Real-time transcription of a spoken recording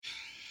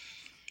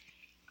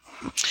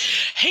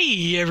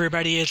Hey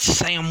everybody, it's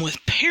Sam with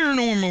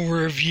Paranormal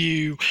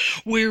Review,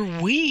 where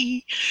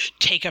we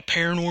take a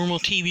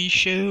paranormal TV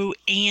show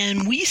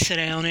and we sit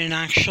down and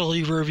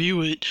actually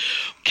review it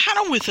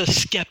kind of with a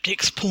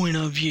skeptic's point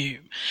of view.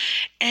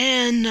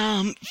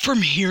 And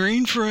from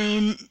hearing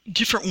from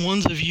different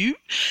ones of you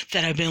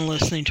that have been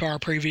listening to our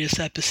previous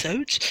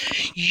episodes,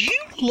 you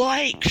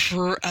like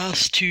for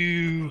us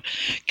to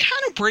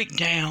kind of break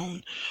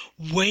down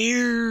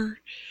where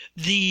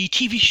the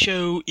TV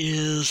show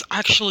is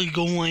actually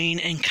going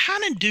and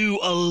kind of do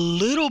a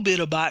little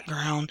bit of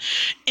background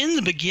in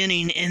the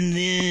beginning and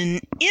then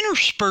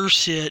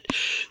intersperse it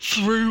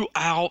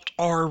throughout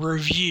our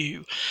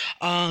review.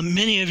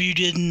 Many of you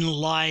didn't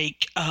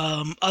like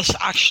us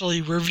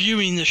actually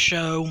reviewing the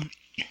show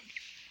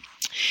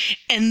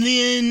and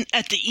then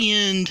at the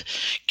end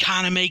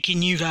kind of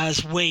making you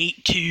guys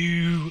wait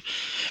to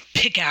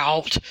pick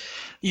out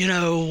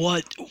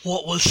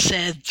what was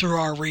said through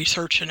our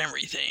research and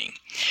everything.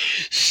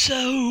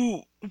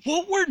 So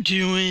what we're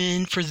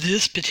doing for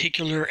this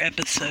particular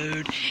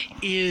episode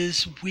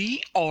is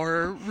we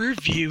are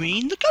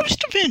reviewing the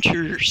Ghost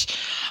Adventures.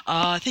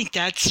 I think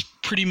that's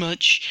pretty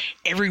much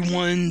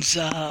everyone's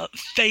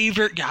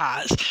favorite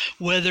guys.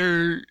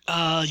 Whether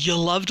you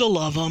love to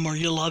love them or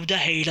you love to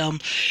hate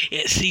them,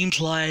 it seems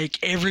like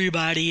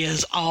everybody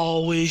is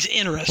always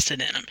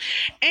interested in them.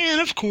 And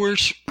of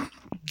course,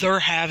 they're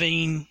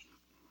having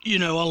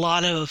a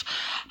lot of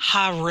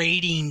high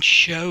rating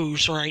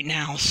shows right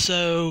now.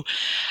 So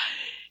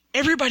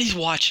everybody's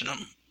watching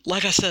them.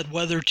 Like I said,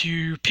 whether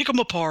to pick them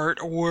apart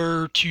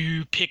or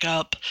to pick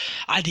up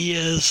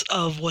ideas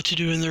of what to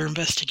do in their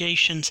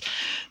investigations,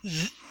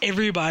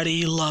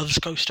 everybody loves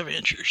Ghost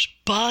Adventures.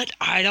 But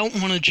I don't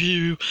want to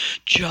do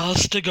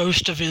just a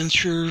Ghost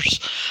Adventures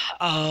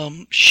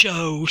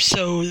show,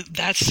 so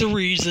that's the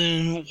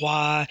reason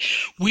why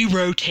we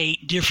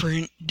rotate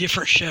different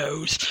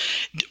shows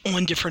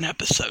on different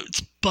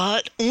episodes.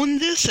 But on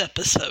this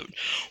episode,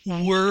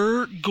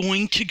 we're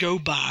going to go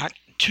back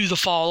to the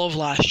fall of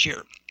last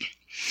year.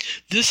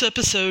 This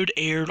episode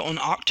aired on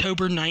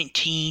October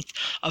 19th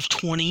of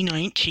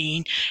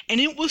 2019, and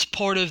it was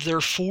part of their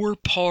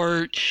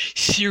 4-part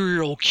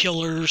Serial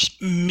Killers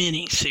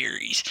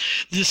miniseries.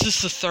 This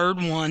is the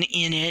third one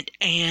in it,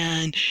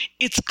 and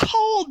it's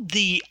called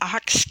The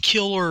Axe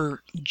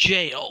Killer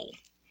Jail,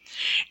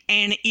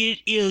 and it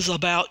is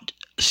about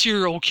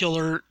serial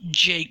killer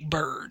Jake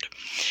Bird.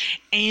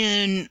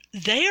 And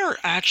they are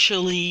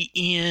actually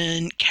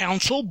in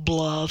Council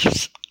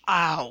Bluffs,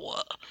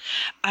 Iowa.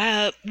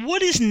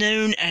 What is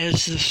known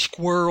as the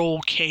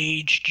Squirrel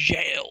Cage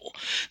Jail.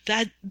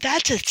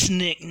 That's its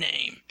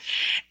nickname.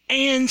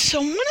 And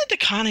so I wanted to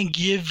kind of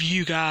give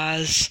you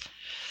guys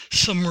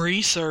some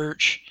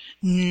research,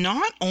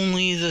 not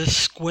only the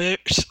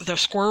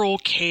Squirrel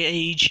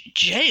Cage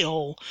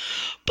Jail,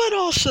 but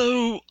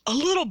also a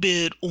little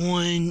bit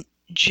on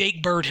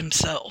Jake Bird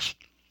himself.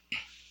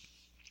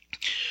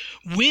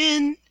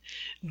 When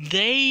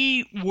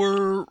they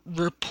were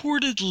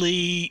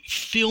reportedly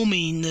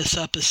filming this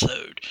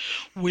episode,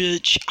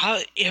 which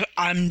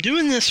I'm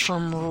doing this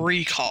from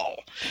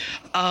recall.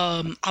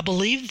 I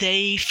believe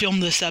they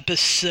filmed this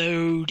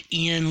episode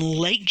in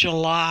late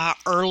July,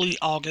 early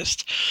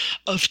August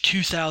of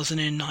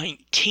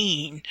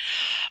 2019.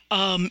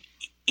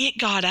 It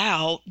got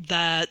out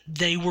that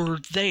they were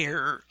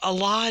there. A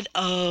lot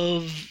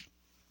of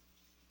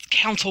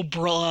Council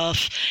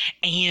Bluff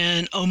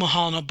and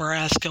Omaha,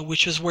 Nebraska,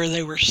 which is where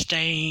they were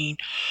staying,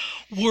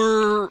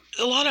 were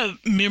a lot of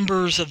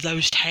members of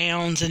those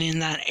towns and in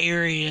that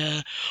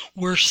area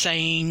were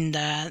saying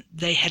that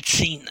they had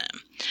seen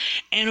them.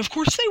 And of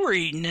course they were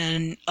eating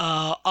in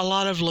a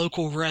lot of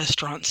local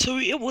restaurants, so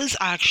it was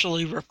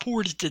actually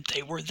reported that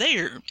they were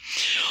there.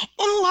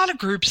 On a lot of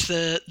groups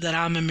that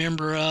I'm a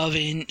member of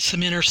and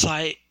some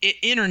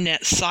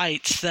internet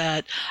sites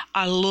that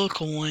I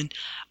look on,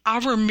 I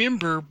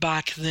remember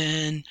back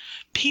then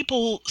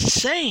people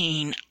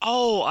saying,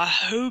 "Oh, I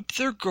hope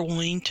they're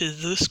going to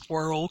the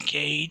Squirrel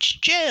Cage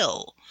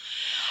Jail."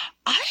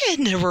 I had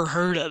never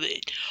heard of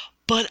it,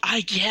 but I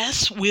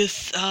guess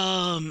with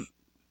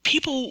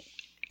people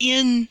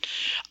in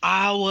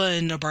Iowa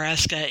and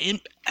Nebraska, and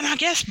I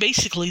guess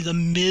basically the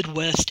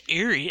Midwest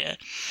area,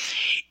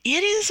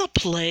 it is a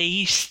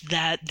place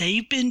that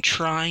they've been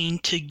trying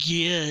to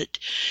get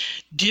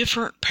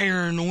different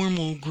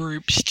paranormal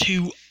groups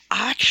to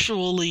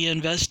actually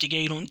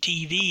investigate on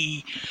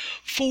TV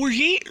for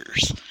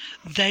years.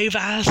 They've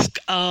asked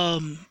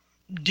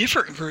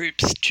different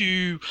groups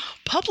to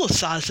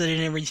publicize it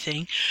and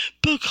everything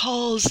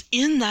because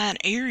in that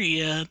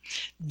area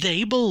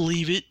they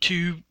believe it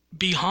to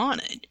be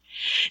haunted.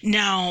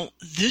 Now,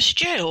 this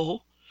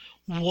jail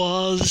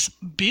was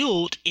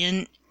built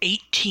in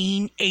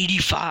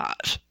 1885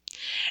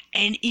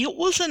 and it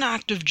was an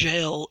active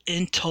jail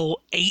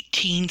until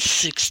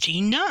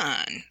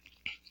 1869.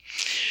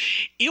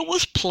 It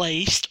was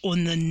placed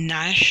on the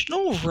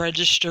National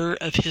Register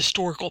of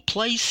Historical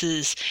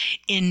Places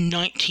in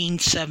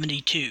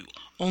 1972,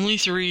 only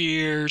 3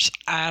 years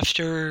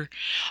after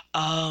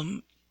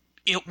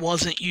it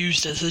wasn't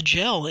used as a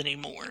jail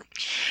anymore.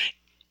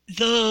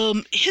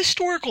 The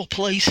historical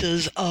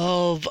places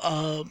of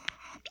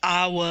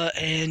Iowa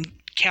and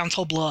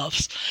Council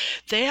Bluffs,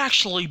 they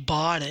actually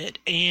bought it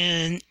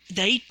and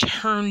they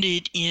turned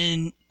it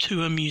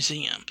into a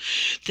museum.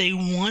 They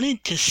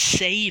wanted to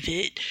save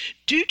it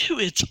due to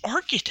its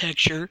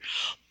architecture,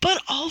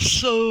 but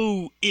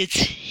also its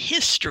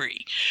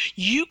history.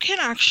 You can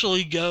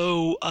actually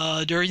go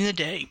during the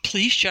day.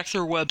 Please check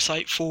their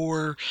website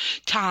for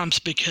times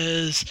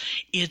because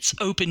it's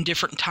open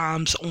different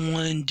times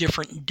on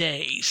different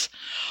days.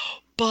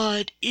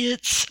 But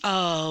it's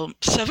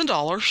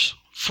 $7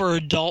 for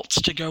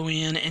adults to go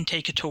in and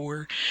take a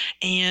tour,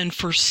 and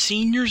for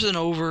seniors and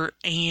over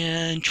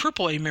and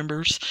AAA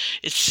members,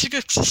 it's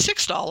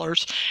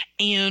 $6,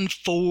 and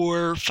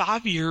for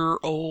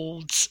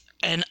 5-year-olds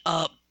and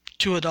up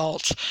to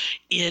adults,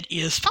 it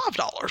is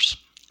 $5.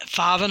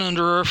 5 and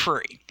under are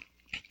free.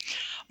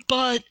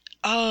 But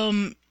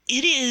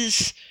it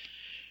is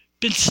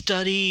been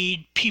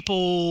studied.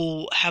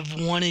 People have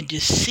wanted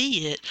to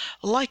see it.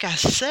 Like I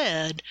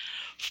said,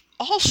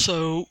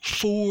 also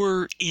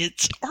for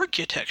its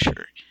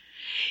architecture.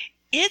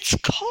 It's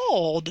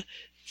called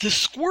the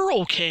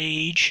Squirrel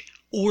Cage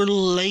or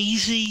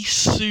Lazy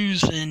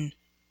Susan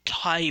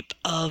type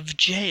of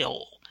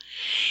jail.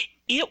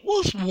 It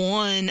was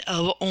one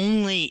of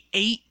only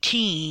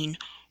 18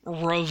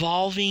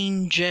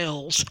 revolving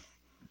jails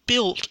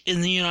built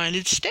in the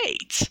United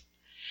States.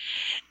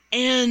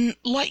 And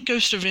like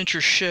Ghost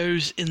Adventures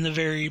shows in the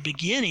very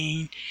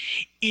beginning,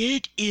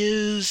 it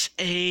is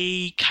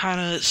a kind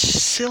of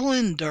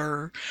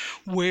cylinder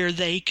where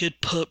they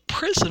could put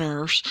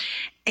prisoners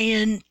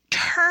and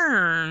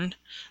turn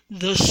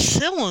the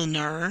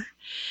cylinder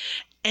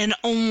and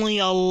only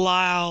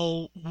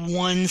allow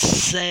one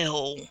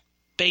cell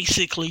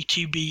basically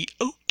to be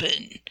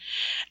open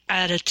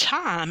at a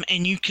time,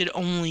 and you could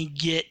only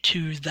get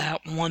to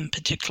that one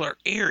particular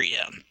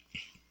area.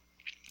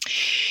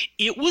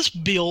 It was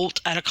built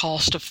at a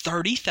cost of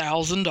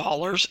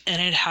 $30,000,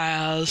 and it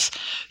has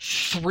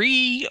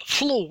 3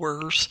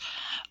 floors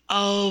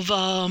of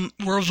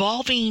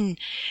revolving.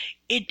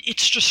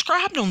 It's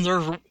described on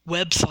their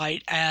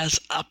website as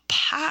a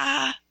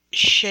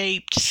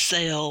pie-shaped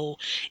cell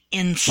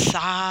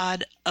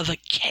inside of a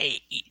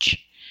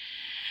cage.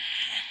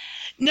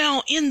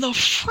 Now, in the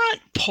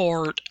front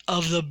part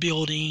of the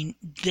building,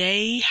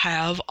 they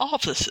have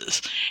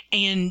offices,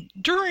 and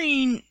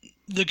during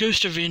the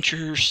Ghost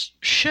Adventures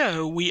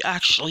show, we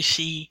actually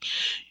see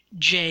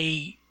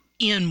Jay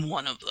in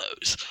one of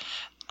those.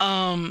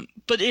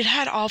 But it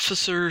had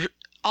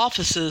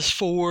offices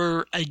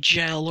for a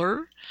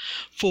jailer,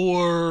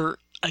 for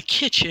a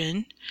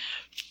kitchen,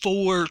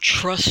 for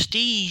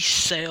trustee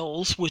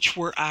cells, which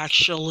were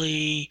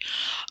actually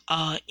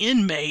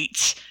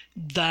inmates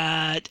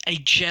that a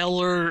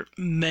jailer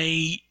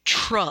may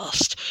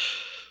trust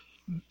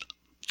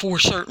for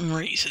certain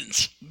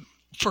reasons,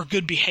 for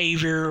good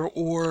behavior,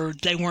 or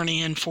they weren't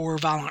in for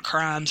violent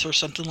crimes or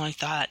something like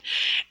that.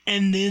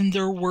 And then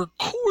there were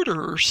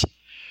quarters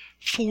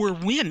for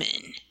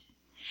women.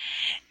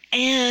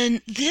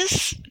 And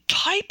this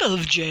type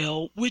of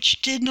jail,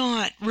 which did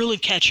not really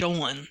catch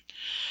on,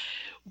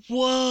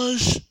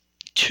 was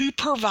to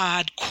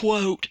provide,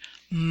 quote,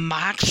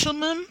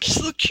 maximum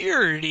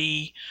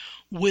security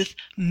with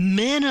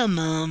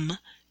minimum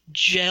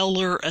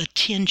jailer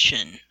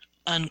attention,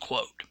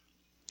 unquote.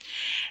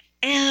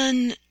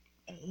 And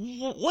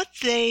what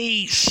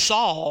they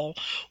saw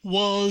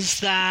was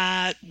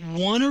that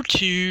 1 or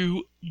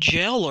 2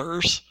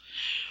 jailers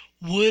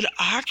would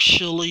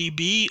actually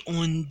be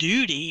on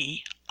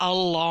duty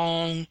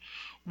along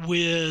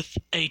with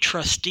a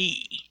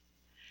trustee.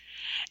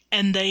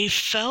 And they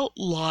felt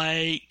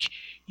like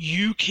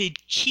you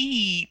could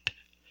keep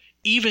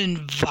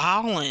even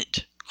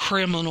violent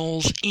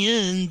criminals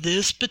in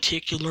this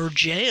particular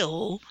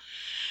jail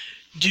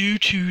due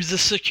to the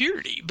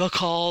security,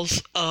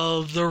 because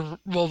of the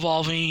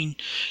revolving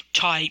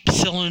type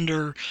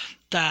cylinder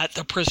that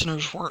the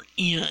prisoners were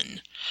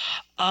in.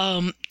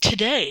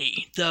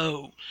 Today,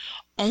 though,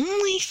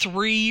 only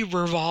 3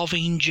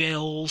 revolving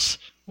jails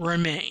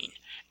remain,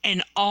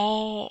 and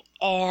all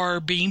are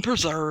being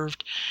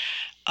preserved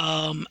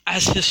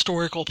as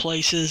historical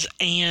places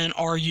and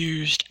are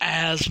used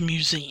as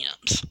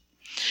museums.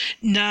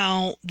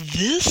 Now,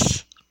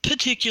 this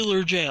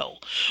particular jail,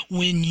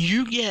 when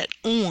you get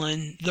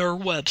on their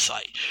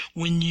website,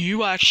 when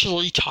you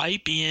actually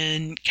type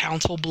in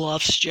Council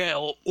Bluffs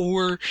Jail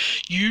or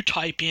you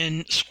type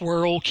in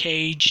Squirrel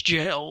Cage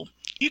Jail,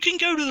 you can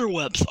go to their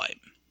website.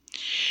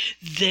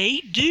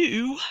 They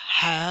do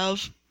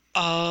have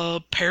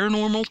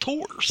paranormal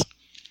tours.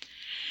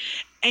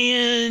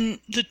 And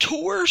the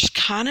tours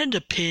kind of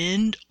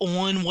depend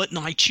on what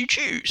nights you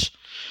choose.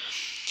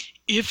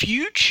 If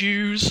you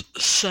choose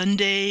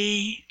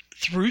Sunday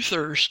through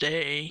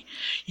Thursday,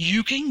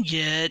 you can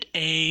get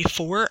a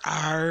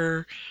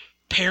 4-hour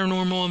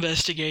paranormal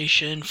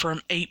investigation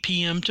from 8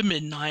 p.m. to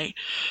midnight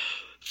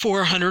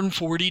for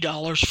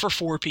 $140 for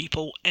 4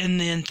 people, and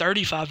then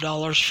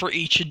 $35 for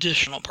each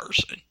additional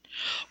person.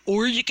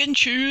 Or you can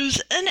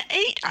choose an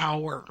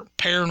 8-hour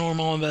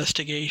paranormal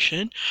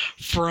investigation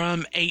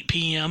from 8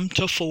 p.m.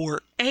 to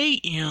 4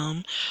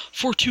 a.m.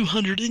 for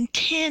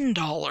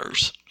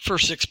 $210 for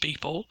 6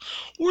 people,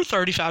 or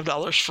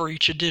 $35 for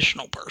each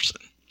additional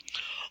person.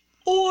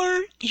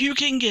 Or you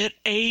can get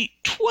a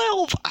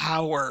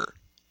 12-hour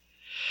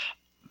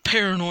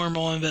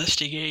paranormal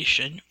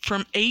investigation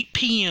from 8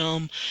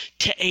 p.m.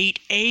 to 8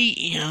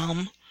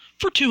 a.m.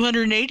 for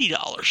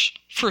 $280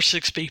 for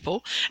 6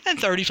 people and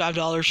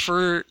 $35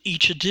 for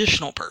each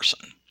additional person.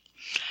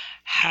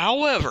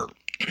 However,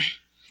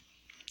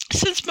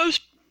 since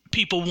most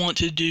people want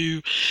to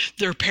do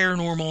their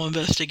paranormal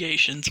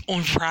investigations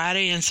on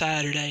Friday and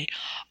Saturday,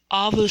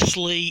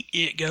 obviously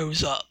it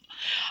goes up.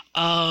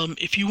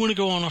 If you want to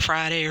go on a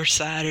Friday or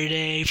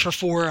Saturday for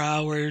 4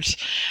 hours,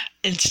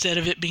 instead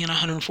of it being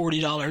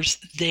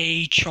 $140,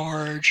 they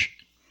charge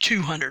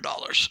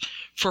 $200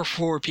 for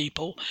 4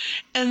 people,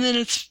 and then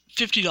it's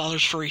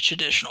 $50 for each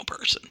additional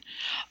person.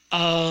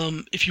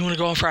 If you want to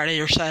go on Friday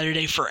or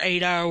Saturday for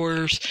 8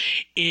 hours,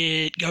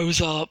 it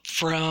goes up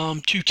from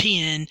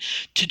 $210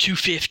 to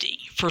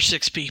 $250 for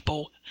 6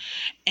 people,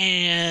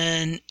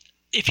 and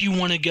if you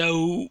want to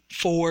go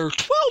for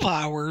 12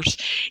 hours,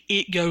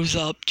 it goes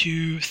up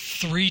to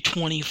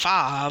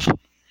 $325,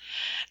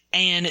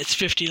 and it's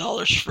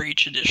 $50 for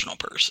each additional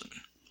person.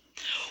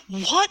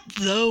 What,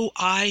 though,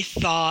 I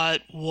thought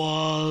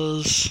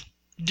was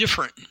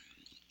different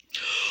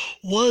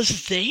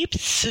was they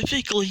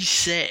specifically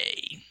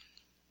say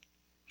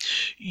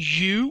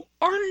you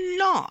are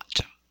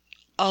not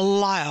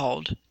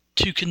allowed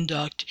to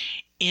conduct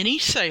any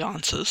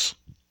seances.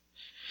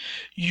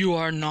 You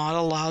are not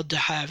allowed to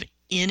have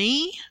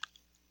any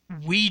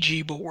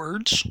Ouija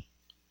boards.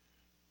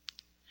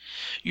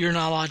 You're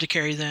not allowed to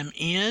carry them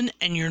in,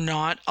 and you're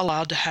not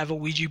allowed to have a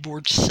Ouija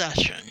board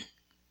session.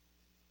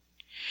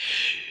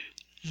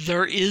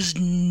 There is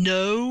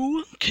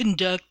no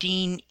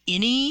conducting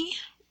any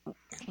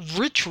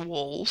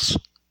rituals,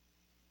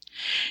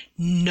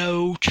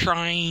 no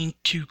trying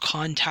to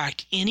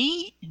contact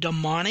any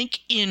demonic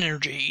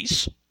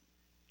energies,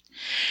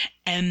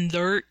 and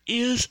there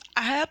is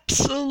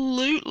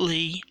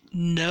absolutely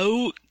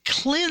no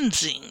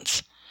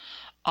cleansings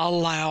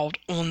allowed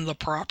on the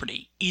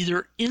property,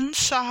 either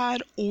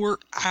inside or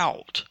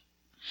out.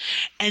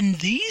 And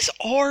these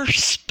are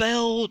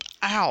spelled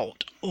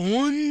out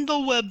on the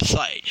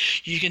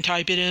website. You can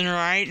type it in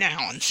right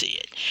now and see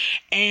it.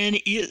 And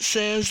it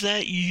says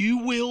that you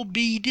will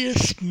be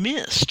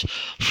dismissed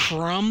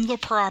from the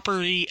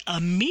property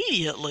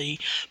immediately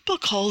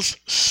because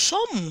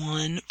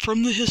someone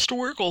from the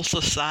Historical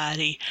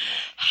Society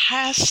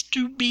has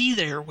to be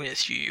there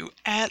with you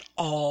at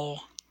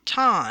all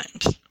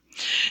times.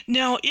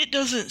 Now, it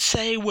doesn't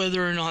say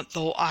whether or not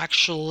they'll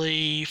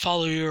actually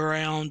follow you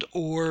around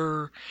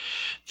or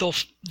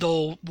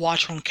they'll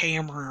watch on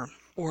camera,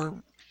 or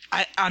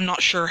I'm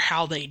not sure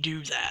how they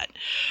do that.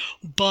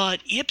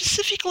 But it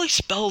specifically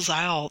spells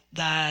out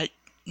that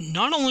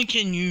not only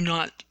can you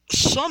not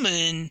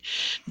summon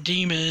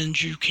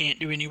demons, you can't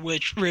do any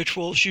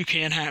rituals, you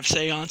can't have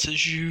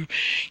seances, you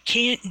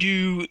can't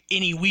do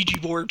any Ouija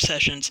board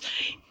sessions.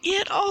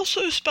 It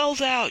also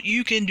spells out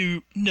you can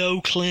do no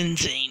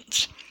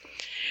cleansings.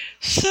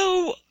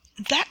 So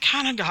that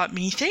kind of got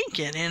me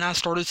thinking, and I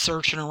started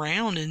searching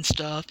around and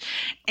stuff,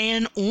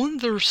 and on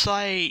their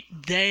site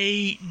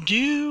they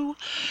do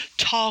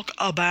talk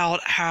about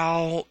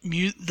how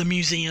the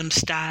museum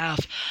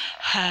staff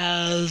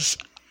has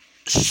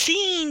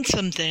seen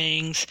some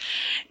things,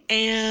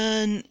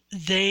 and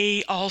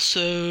they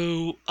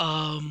also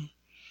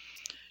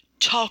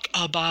talk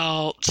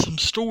about some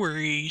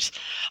stories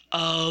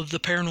of the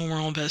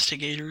paranormal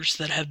investigators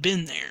that have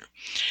been there.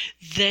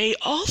 They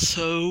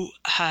also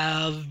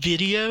have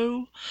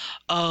video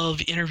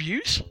of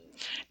interviews,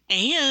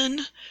 and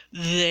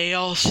they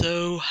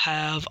also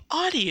have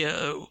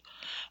audio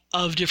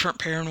of different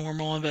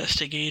paranormal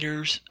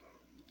investigators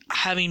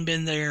having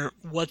been there,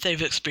 what they've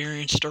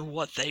experienced or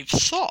what they've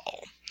saw.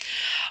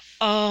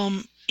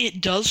 It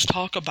does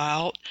talk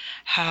about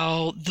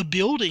how the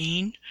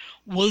building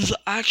was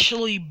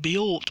actually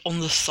built on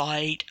the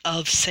site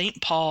of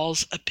St.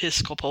 Paul's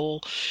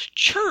Episcopal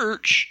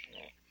Church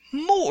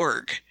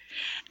morgue,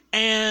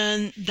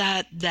 and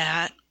that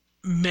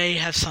may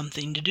have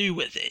something to do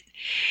with it.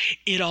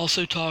 It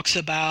also talks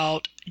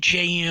about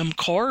J.M.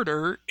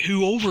 Carter,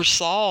 who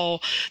oversaw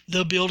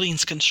the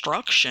building's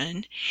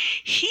construction.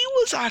 He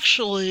was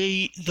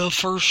actually the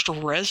first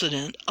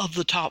resident of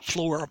the top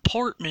floor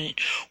apartment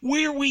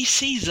where we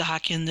see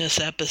Zach in this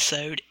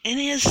episode, and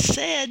is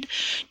said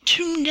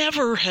to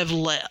never have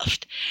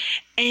left.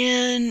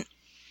 And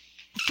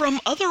from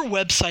other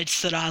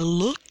websites that I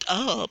looked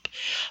up,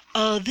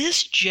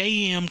 this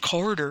J.M.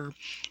 Carter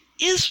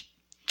is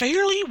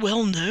fairly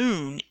well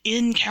known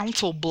in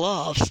Council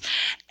Bluffs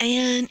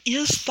and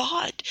is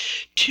thought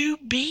to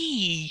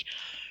be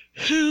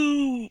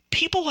who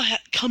people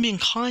come in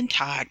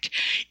contact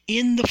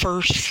in the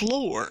first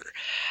floor.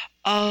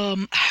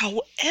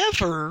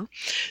 However,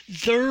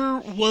 there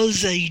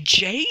was a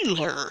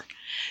jailer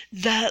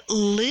that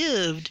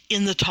lived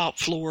in the top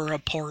floor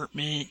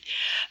apartment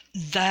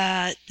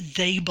that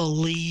they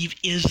believe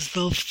is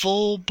the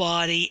full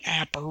body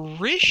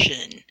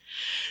apparition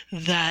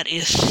that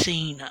is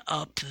seen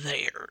up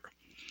there.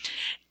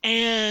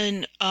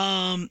 And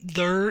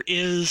there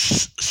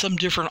is some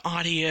different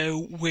audio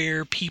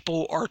where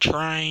people are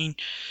trying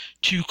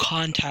to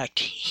contact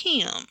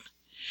him.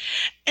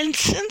 And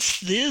since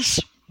this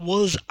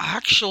was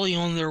actually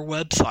on their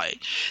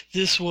website,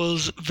 this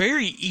was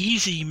very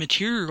easy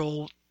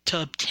material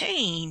to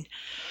obtain,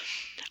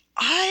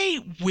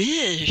 I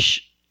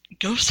wish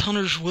ghost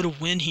hunters would have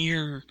went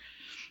here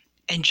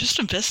and just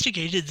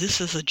investigated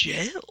this as a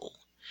jail.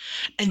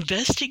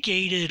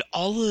 Investigated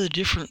all of the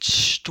different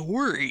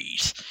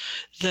stories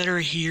that are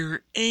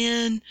here,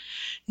 and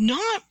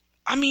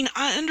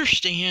I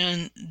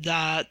understand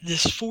that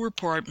this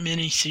 4-part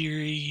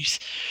miniseries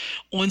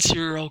on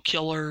serial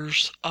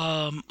killers,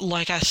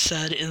 like I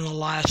said in the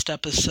last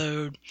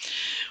episode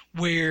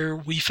where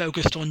we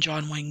focused on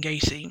John Wayne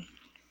Gacy,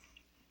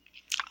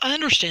 I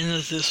understand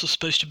that this was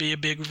supposed to be a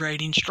big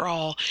ratings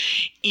draw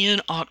in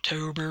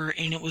October,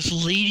 and it was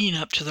leading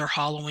up to their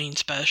Halloween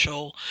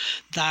special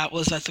that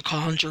was at the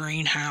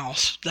Conjuring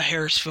House, the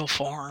Harrisville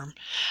Farm.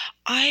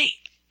 I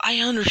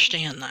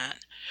understand that,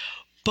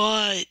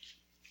 but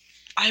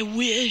I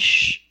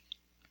wish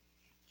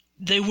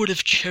they would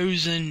have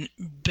chosen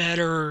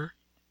better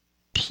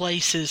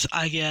places,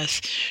 I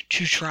guess,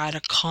 to try to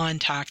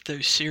contact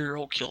those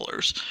serial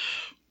killers,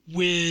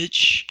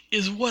 which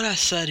is what I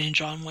said in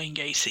John Wayne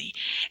Gacy.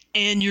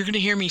 And you're going to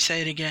hear me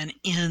say it again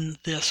in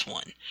this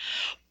one.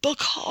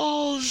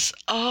 Because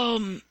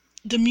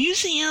the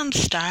museum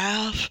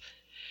staff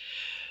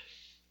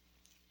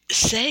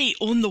say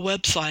on the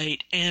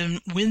website,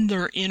 and when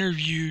they're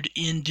interviewed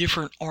in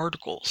different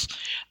articles,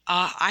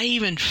 I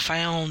even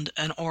found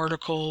an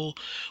article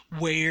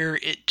where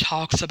it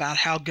talks about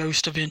how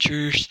Ghost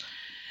Adventures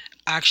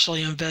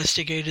actually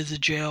investigated the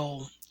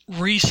jail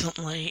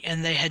recently,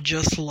 and they had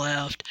just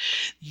left.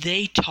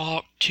 They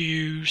talked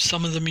to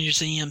some of the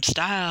museum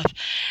staff,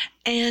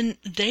 and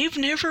they've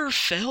never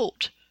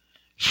felt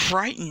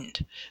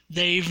frightened.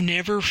 They've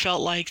never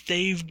felt like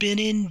they've been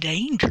in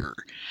danger.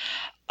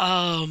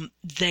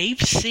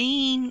 They've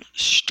seen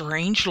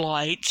strange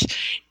lights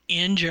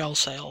in jail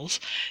cells.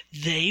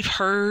 They've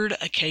heard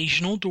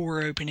occasional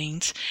door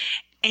openings,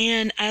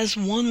 and as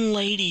one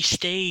lady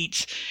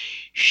states,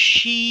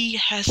 she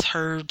has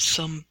heard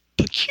some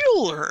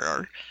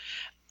peculiar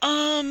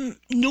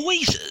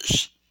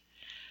noises.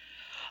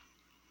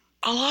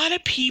 A lot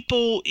of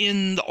people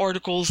in the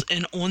articles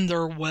and on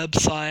their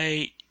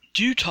website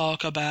do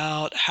talk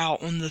about how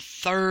on the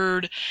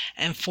 3rd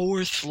and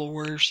 4th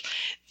floors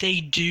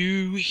they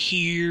do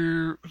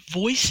hear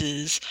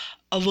voices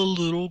of a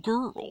little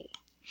girl.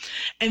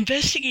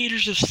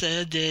 Investigators have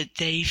said that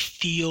they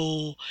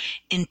feel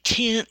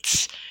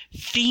intense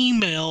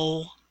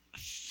female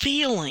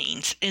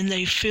feelings, and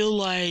they feel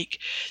like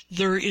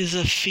there is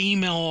a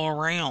female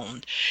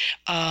around.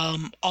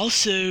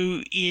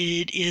 Also,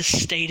 it is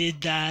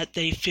stated that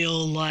they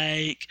feel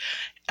like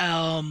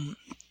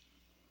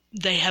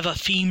they have a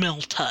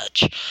female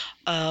touch,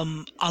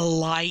 a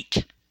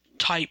light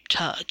type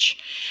touch.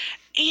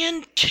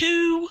 And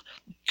 2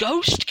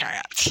 ghost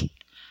cats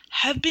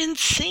have been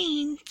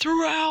seen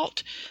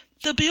throughout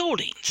the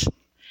buildings.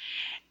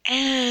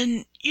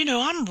 And,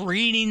 I'm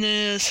reading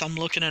this, I'm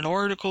looking at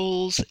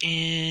articles,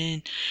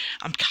 and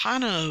I'm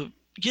kind of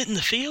getting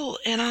the feel,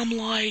 and I'm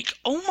like,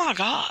 oh my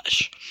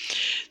gosh,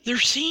 they're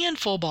seeing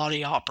full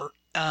body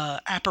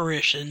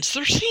apparitions,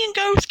 they're seeing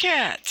ghost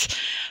cats,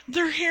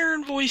 they're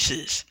hearing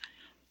voices.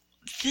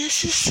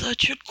 This is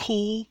such a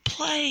cool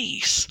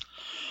place.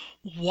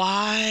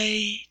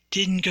 Why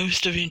didn't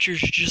Ghost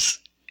Adventures just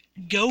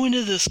go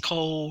into this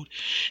cold,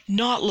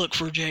 not look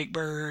for Jake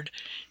Bird,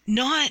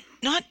 not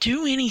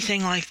do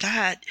anything like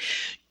that?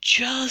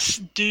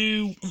 Just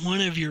do one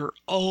of your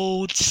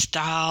old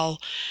style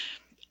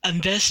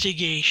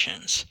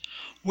investigations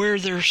where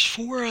there's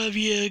 4 of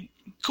you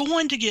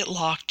going to get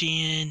locked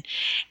in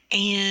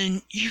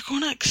and you're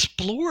going to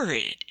explore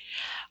it.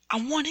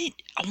 I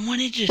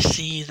wanted to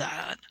see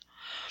that.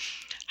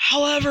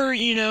 However,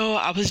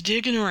 I was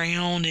digging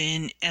around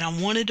and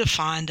I wanted to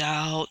find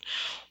out,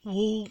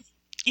 well,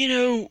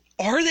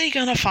 are they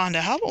going to find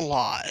out a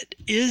lot?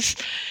 Is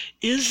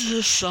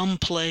this some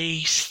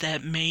place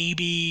that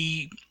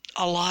maybe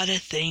a lot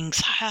of things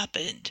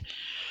happened?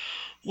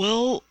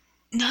 Well,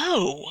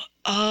 no.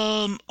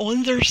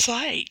 On their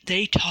site,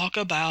 they talk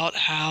about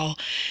how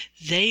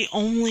they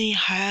only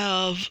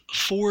have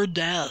 4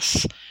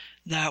 deaths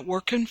that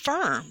were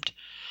confirmed.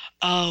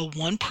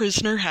 1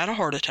 prisoner had a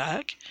heart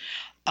attack.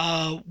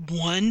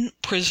 1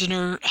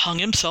 prisoner hung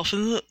himself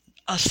in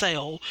a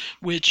cell,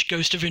 which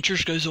Ghost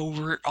Adventures goes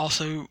over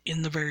also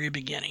in the very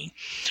beginning.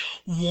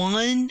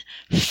 1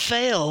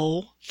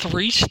 fell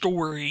 3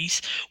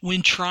 stories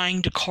when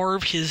trying to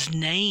carve his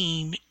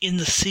name in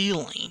the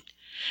ceiling.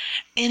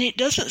 And it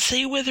doesn't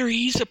say whether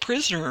he's a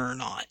prisoner or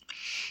not.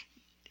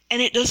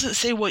 And it doesn't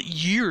say what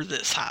year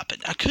this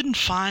happened. I couldn't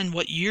find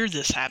what year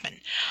this happened.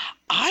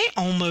 I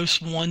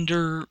almost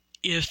wonder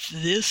if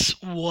this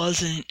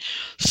wasn't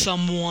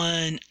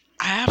someone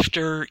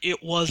after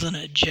it wasn't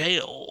a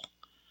jail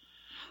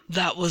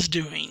that was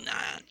doing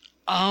that.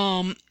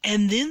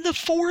 And then the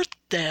fourth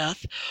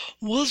death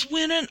was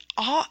when an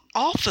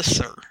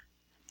officer,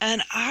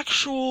 an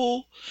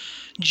actual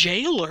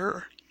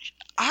jailer,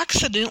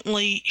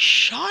 accidentally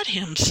shot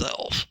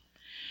himself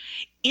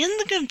in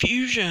the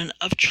confusion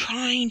of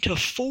trying to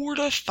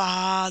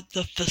fortify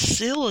the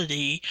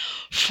facility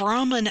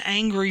from an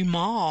angry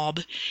mob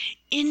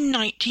in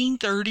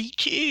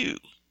 1932.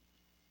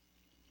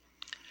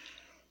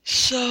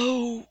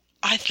 So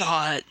I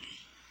thought,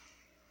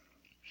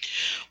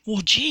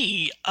 well,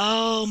 gee,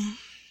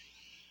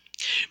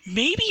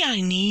 maybe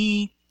I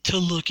need to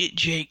look at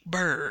Jake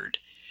Bird.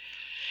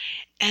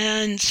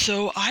 And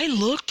so I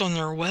looked on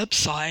their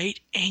website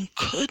and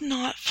could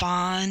not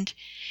find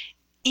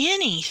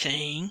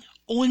anything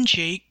on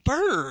Jake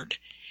Bird.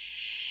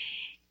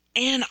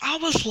 And I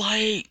was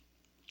like,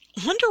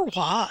 wonder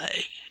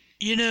why?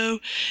 You know,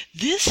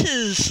 this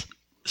is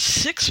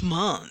 6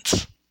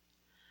 months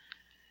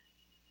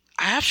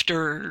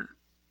after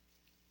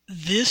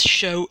this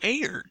show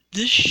aired.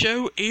 This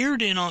show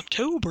aired in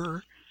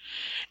October,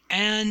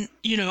 and,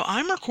 you know,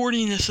 I'm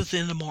recording this at the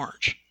end of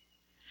March.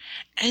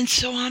 And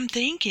so I'm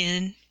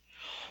thinking,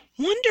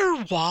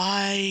 wonder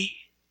why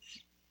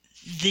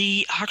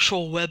the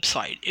actual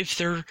website, if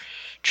they're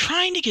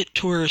trying to get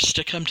tourists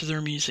to come to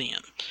their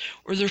museum,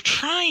 or they're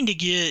trying to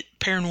get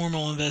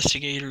paranormal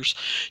investigators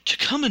to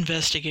come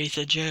investigate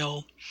the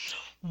jail,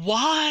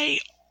 why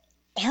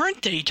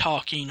aren't they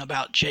talking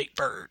about Jake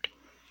Bird?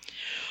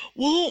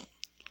 Well,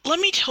 let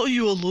me tell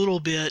you a little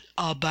bit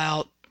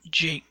about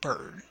Jake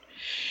Bird.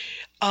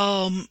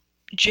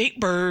 Jake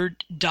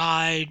Bird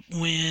died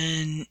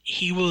when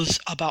he was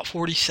about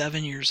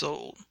 47 years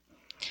old.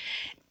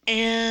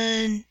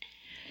 And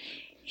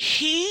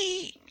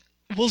he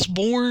was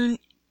born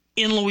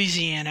in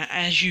Louisiana,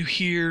 as you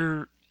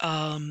hear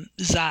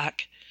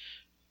Zach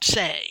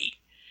say.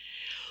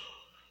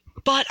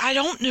 But I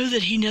don't know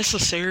that he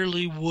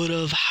necessarily would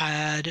have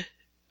had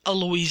a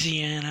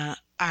Louisiana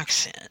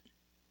accent,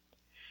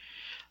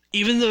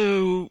 even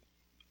though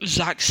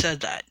Zach said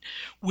that,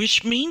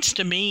 which means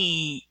to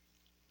me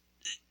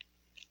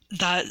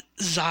that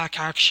Zach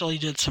actually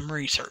did some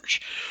research.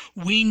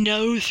 We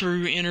know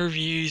through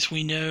interviews,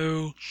 we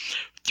know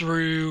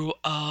through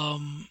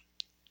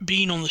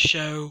being on the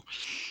show,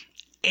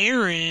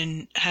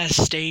 Aaron has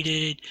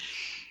stated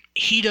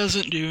he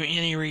doesn't do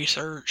any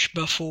research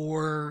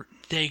before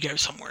they go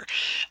somewhere.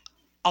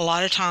 A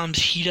lot of times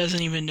he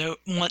doesn't even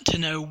want to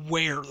know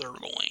where they're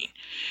going.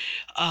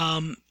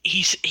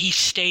 He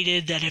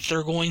stated that if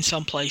they're going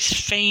someplace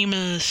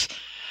famous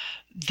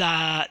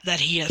that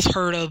he has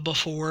heard of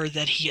before,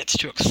 that he gets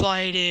too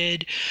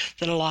excited,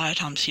 that a lot of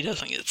times he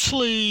doesn't get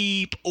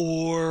sleep,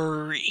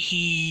 or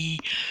he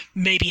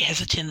maybe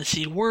has a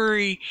tendency to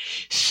worry.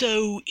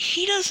 So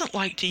he doesn't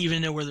like to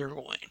even know where they're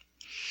going.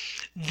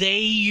 They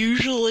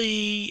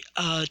usually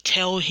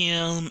tell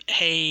him,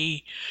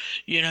 hey,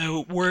 you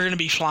know, we're going to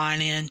be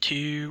flying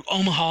into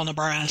Omaha,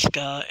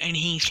 Nebraska. And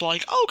he's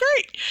like, oh,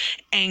 great.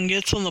 And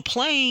gets on the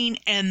plane.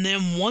 And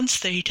then once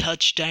they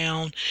touch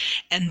down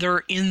and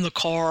they're in the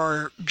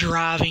car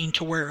driving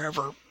to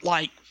wherever,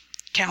 like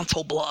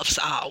Council Bluffs,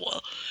 Iowa,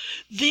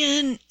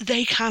 then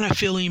they kind of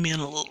fill him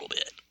in a little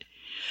bit.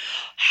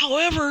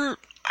 However,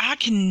 I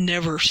can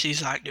never see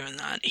Zach doing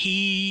that.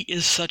 He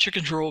is such a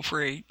control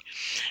freak.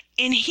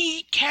 And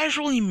he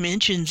casually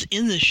mentions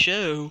in the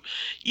show,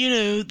 you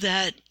know,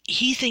 that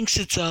he thinks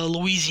it's a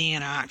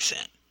Louisiana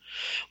accent.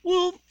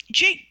 Well,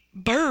 Jake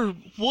Bird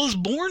was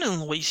born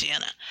in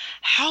Louisiana.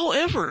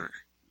 However,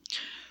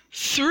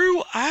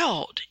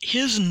 throughout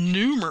his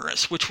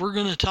numerous, which we're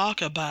going to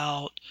talk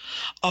about,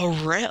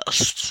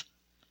 arrests,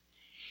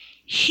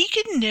 he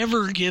could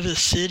never give a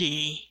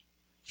city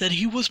that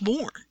he was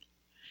born.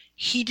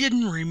 He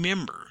didn't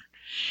remember.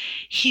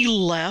 He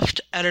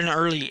left at an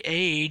early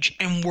age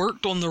and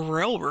worked on the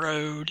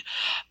railroad,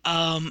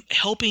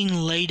 helping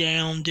lay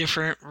down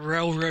different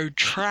railroad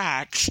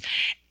tracks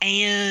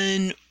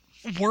and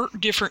worked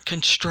different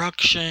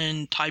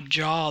construction type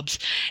jobs,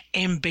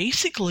 and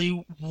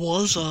basically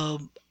was a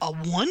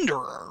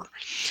wanderer.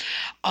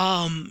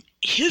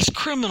 His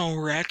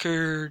criminal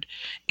record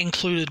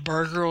included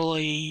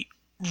burglary,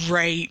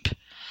 rape,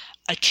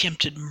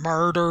 attempted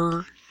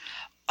murder.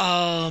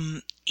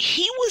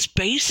 He was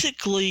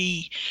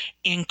basically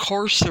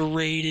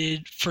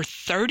incarcerated for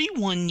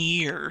 31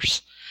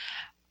 years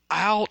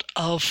out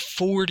of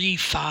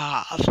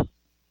 45.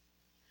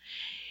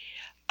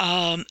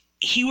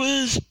 He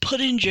was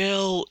put in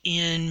jail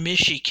in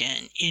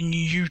Michigan, in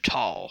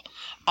Utah,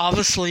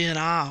 obviously in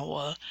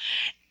Iowa,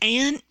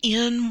 and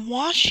in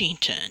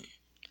Washington.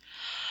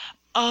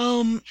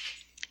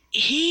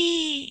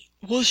 He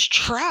was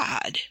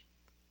tried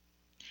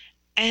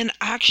and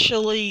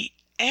actually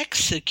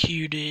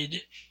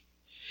executed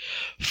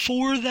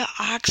for the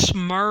axe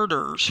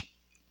murders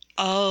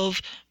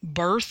of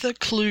Bertha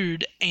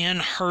Clute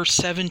and her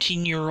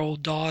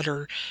 17-year-old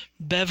daughter,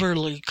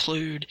 Beverly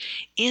Clute,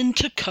 in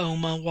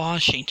Tacoma,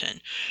 Washington,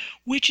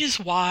 which is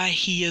why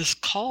he is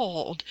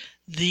called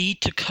the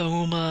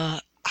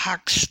Tacoma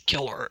Axe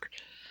Killer.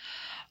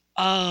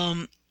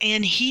 And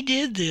he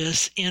did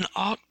this in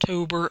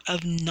October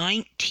of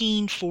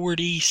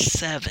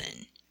 1947.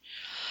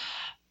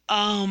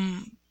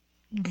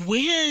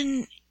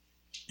 When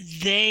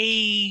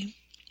they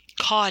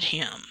caught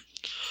him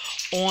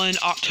on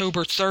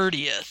October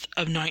 30th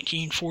of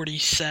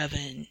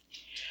 1947,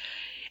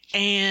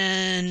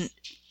 and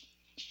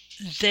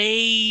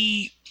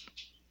they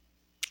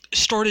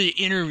started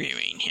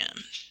interviewing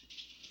him,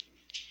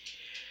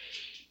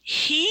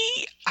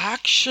 he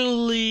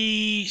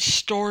actually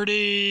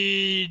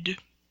started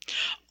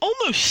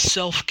almost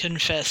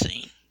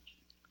self-confessing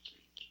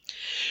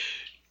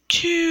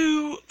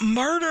to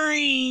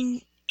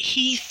murdering,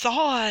 he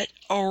thought,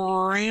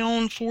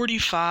 around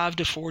 45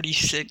 to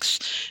 46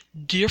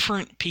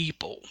 different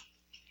people.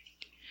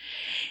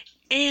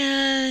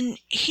 And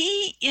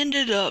he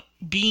ended up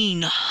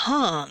being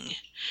hung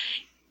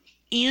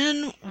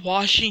in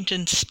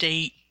Washington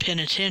State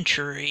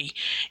Penitentiary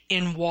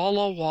in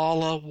Walla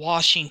Walla,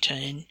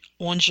 Washington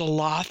on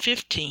July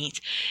 15th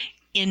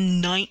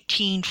in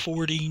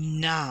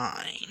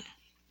 1949.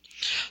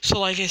 So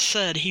like I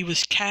said, he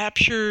was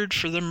captured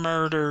for the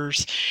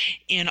murders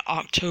in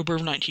October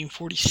of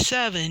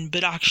 1947,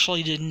 but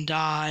actually didn't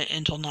die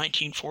until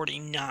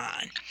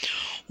 1949.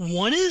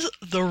 One of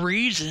the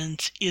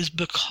reasons is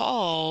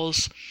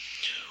because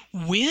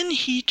when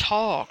he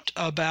talked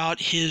about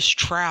his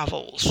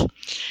travels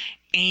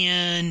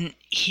and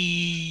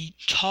he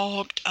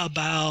talked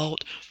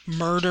about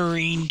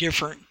murdering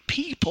different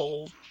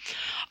people,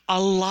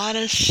 a lot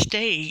of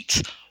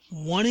states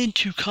wanted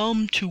to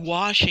come to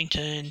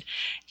Washington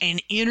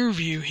and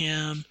interview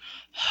him,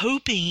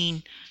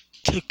 hoping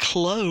to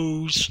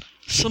close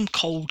some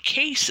cold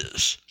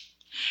cases.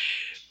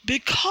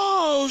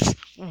 Because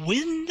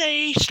when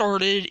they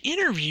started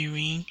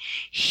interviewing,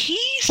 he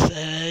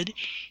said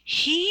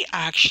he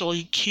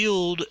actually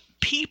killed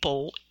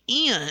people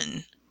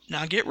in,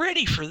 now get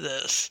ready for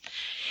this,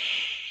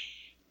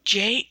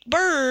 Jake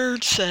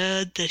Bird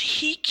said that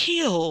he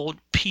killed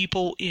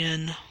people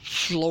in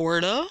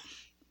Florida,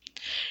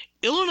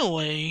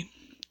 Illinois,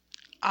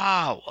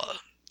 Iowa,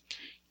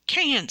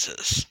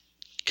 Kansas,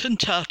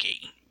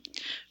 Kentucky,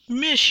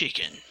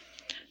 Michigan,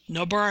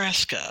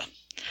 Nebraska,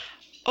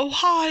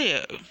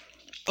 Ohio,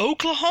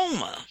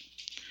 Oklahoma,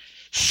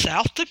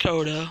 South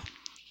Dakota,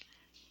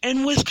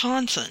 and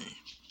Wisconsin.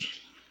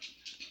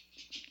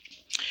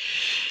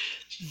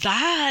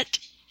 That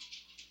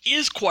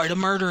is quite a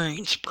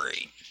murdering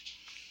spree.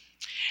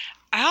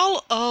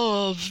 Out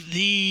of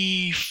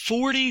the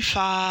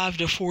 45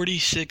 to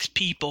 46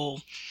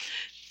 people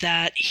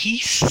that he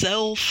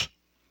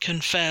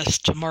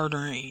self-confessed to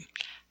murdering,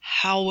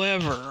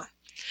 however,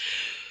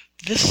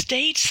 the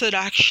states that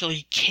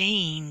actually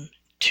came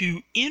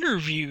to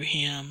interview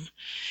him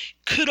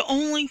could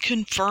only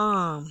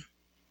confirm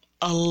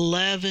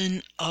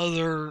 11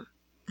 other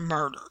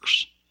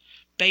murders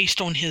based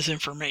on his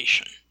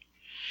information.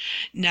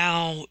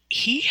 Now,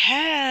 he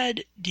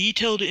had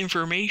detailed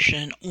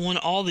information on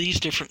all these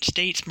different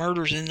states,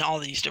 murders in all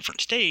these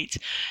different states.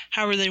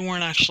 However, they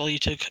weren't actually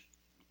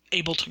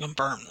able to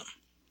confirm them.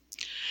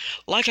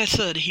 Like I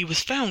said, he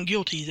was found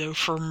guilty, though,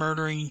 for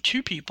murdering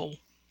 2 people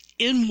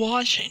in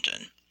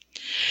Washington.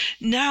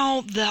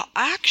 Now, the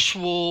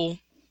actual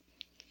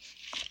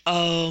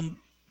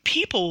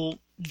people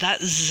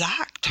that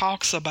Zach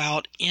talks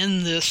about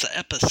in this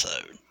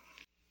episode,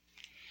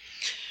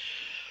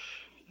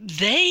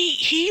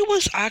 he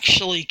was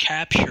actually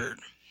captured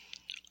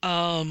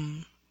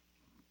back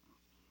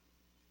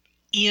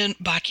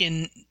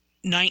in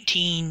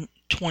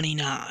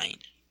 1929.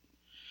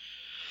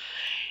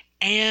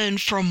 And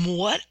from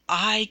what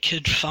I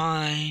could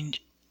find,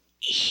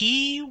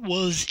 he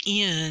was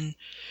in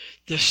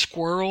the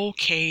Squirrel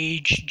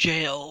Cage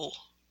Jail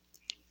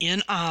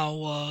in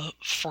Iowa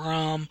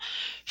from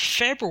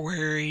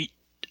February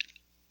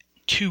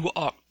to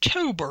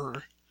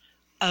October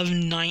of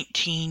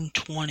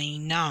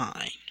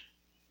 1929.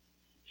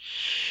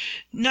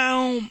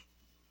 Now,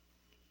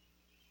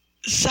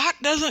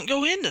 Zach doesn't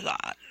go into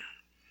that.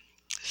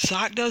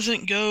 Zach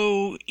doesn't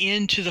go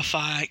into the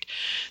fact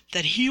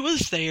that he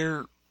was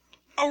there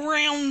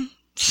around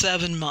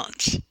 7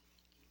 months.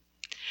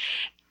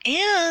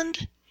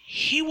 And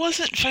he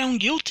wasn't found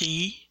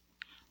guilty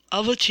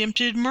of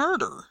attempted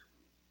murder.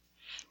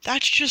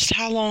 That's just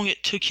how long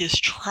it took his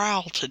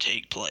trial to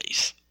take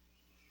place.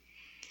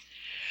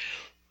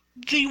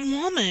 The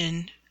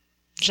woman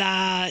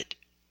that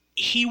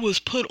he was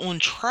put on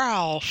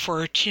trial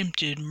for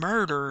attempted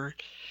murder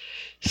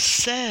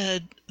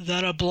said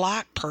that a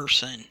black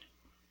person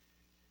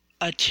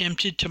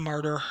attempted to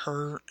murder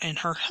her and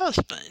her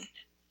husband.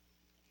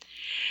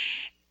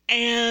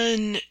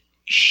 And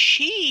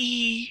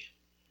she,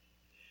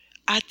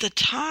 at the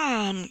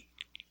time,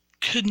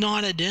 could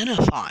not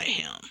identify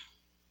him.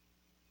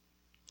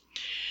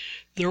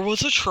 There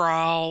was a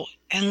trial,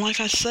 and like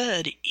I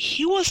said,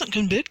 he wasn't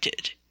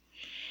convicted.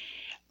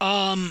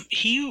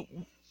 He,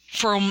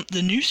 from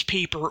the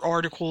newspaper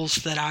articles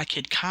that I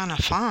could kind of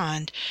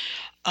find,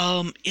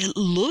 it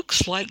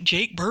looks like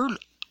Jake Bird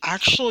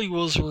actually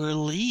was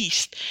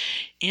released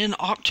in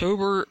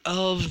October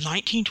of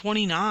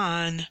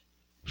 1929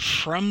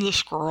 from the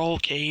Squirrel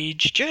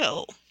Cage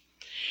jail.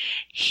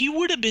 He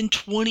would have been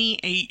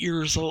 28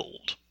 years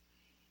old.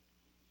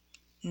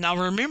 Now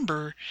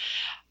remember,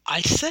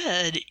 I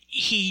said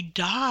he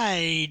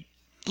died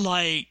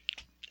like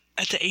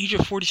at the age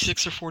of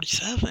 46 or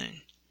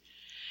 47.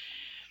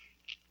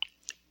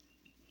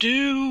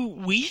 Do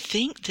we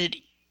think that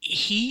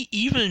he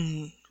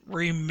even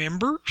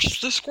remembers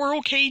the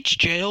Squirrel Cage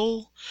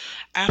jail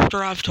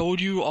after I've told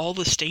you all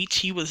the states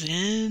he was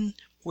in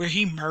where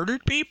he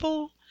murdered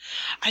people?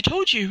 I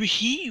told you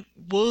he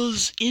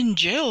was in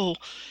jail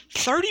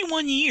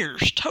 31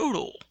 years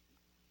total.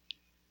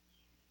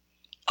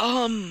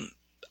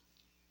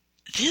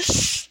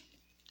 This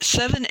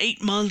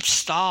 7-8 month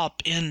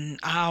stop in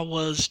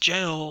Iowa's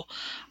jail,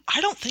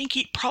 I don't think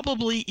he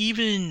probably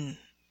even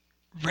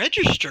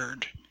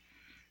registered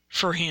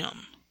for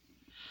him.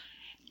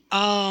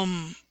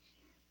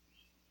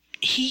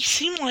 He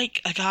seemed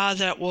like a guy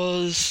that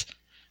was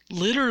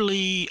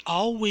literally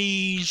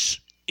always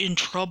in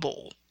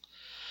trouble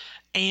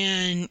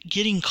and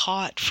getting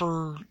caught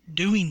for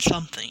doing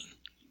something.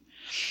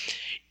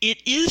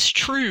 It is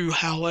true,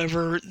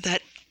 however,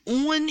 that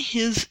in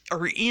his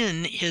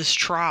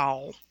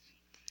trial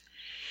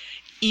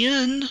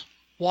in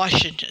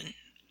Washington,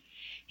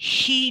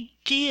 he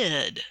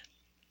did,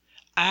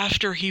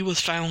 after he was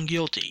found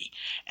guilty,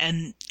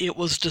 and it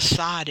was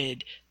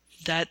decided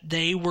that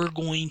they were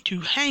going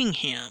to hang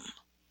him,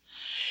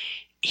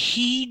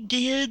 he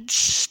did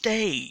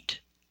state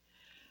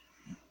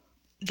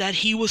that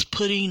he was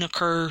putting a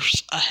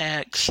curse, a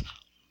hex,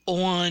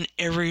 on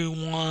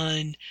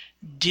everyone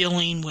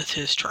dealing with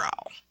his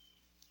trial.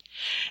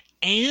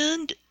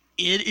 And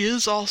it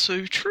is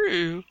also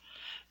true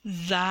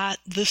that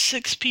the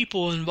 6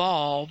 people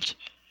involved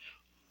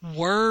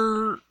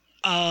were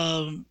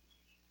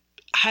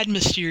had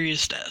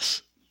mysterious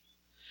deaths.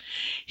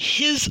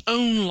 His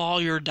own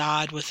lawyer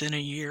died within a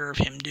year of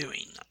him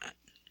doing that.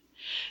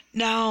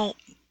 Now,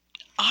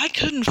 I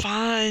couldn't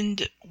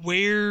find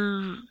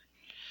where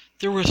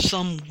there was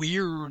some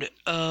weird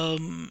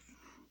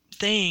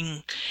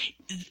thing.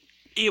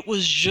 It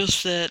was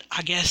just that,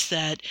 I guess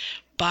that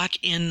back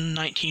in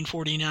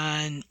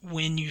 1949,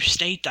 when you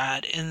state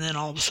that, and then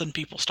all of a sudden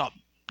people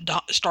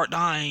start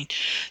dying,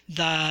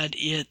 that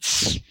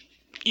it's,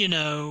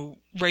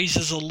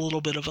 raises a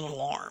little bit of an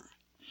alarm.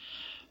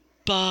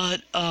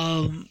 But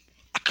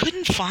I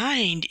couldn't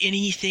find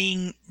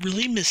anything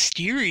really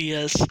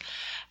mysterious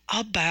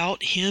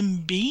about him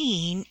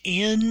being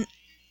in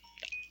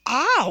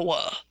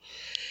Iowa.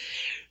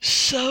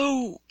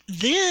 So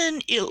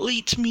then it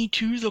leads me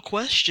to the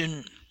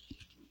question,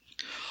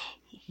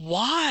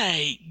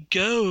 why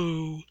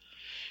go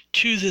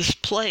to this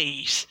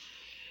place,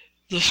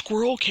 the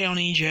Squirrel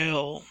County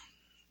Jail,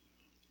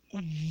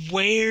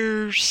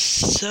 the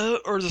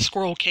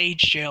Squirrel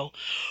Cage Jail,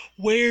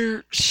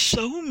 where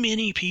so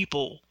many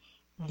people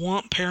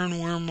want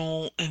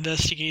paranormal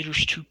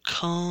investigators to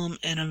come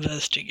and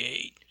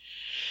investigate?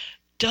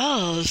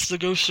 Does the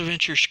Ghost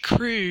Adventures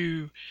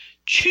crew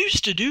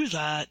choose to do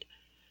that,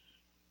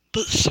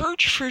 but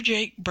search for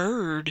Jake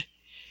Bird,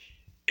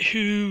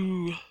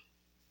 who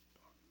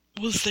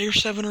was there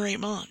 7 or 8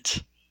 months?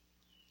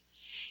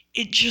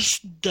 It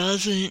just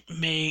doesn't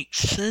make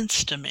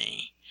sense to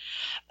me,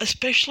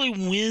 especially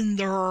when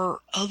there are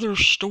other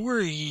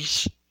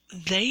stories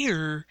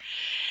there.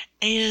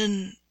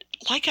 And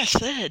like I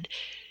said,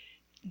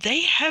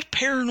 they have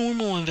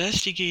paranormal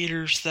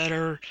investigators that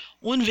are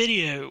on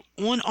video,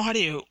 on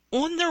audio,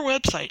 on their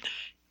website,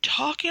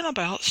 talking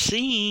about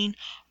seeing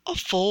a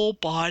full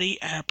body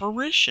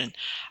apparition.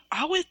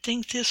 I would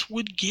think this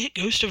would get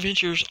Ghost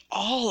Adventures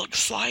all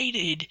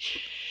excited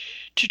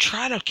to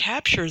try to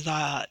capture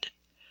that,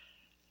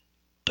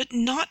 but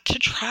not to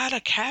try to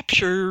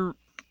capture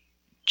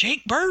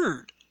Jake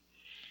Bird.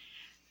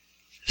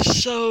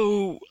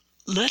 So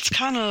let's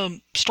kind of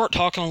start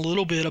talking a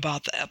little bit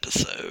about the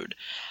episode.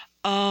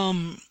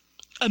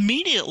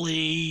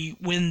 Immediately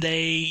when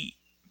they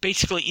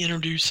basically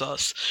introduce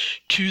us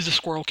to the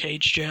Squirrel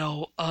Cage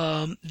Jail,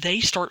 they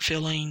start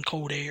feeling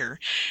cold air.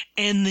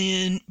 And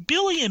then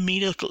Billy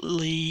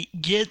immediately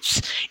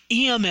gets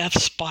EMF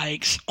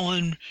spikes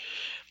on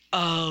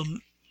a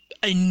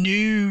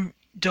new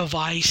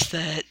device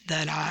that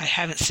I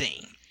haven't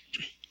seen.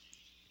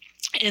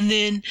 And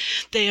then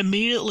the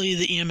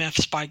EMF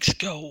spikes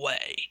go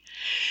away.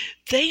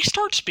 They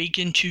start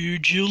speaking to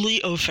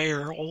Julie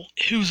O'Farrell,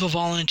 who's a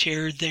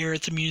volunteer there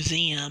at the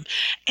museum,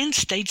 and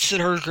states that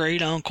her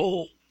great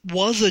uncle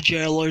was a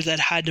jailer that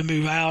had to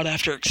move out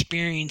after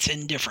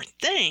experiencing different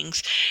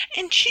things.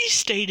 And she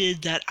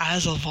stated that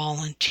as a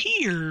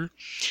volunteer,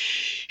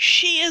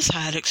 she has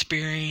had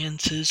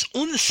experiences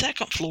on the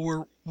 2nd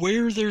floor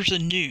where there's a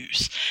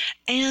noose.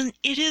 And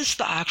it is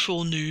the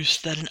actual noose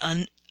that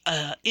an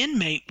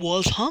inmate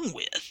was hung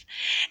with.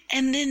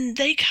 And then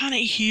they kind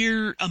of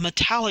hear a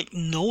metallic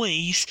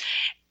noise,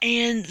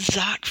 and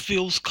Zach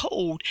feels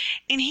cold,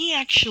 and he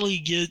actually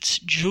gets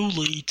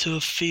Julie to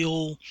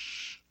feel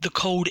the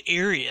cold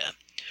area.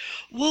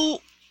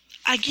 Well,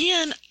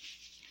 again,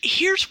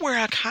 here's where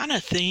I kind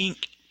of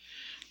think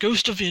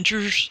Ghost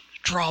Adventures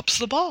drops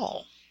the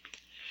ball.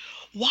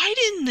 Why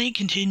didn't they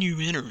continue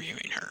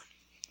interviewing her?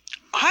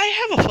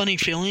 I have a funny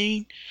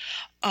feeling,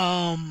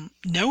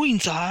 knowing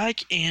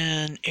Zach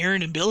and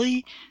Aaron and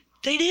Billy,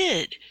 they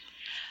did.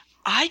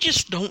 I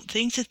just don't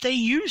think that they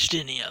used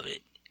any of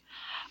it.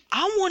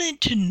 I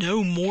wanted to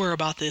know more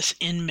about this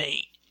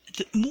inmate,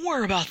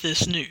 more about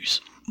this news,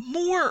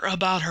 more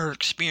about her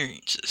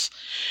experiences.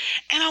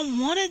 And I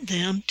wanted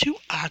them to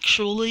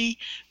actually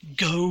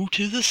go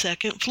to the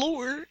second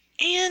floor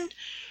and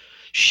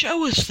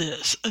show us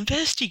this,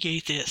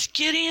 investigate this,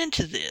 get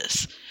into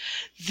this.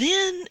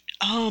 Then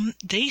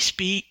they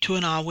speak to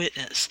an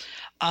eyewitness,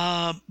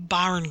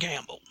 Byron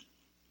Gamble.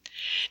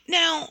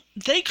 Now,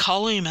 they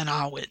call him an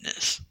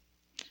eyewitness.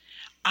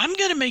 I'm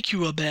going to make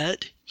you a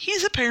bet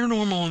he's a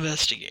paranormal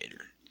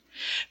investigator,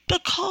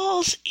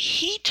 because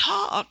he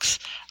talks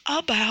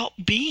about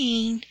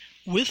being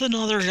with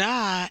another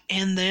guy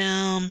and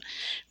them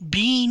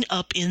being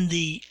up in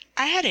the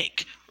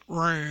attic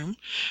room,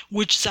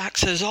 which Zach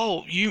says,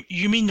 oh,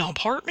 you mean the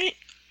apartment?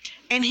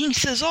 And he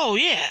says, oh,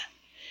 yeah.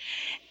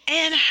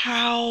 And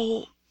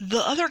how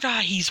the other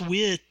guy he's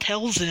with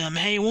tells him,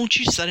 hey, won't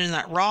you sit in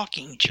that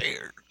rocking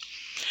chair?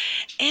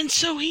 And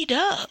so he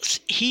does.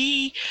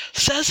 He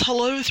says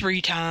hello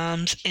 3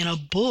 times, and a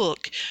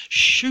book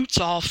shoots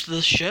off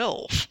the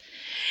shelf.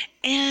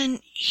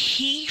 And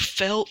he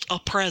felt a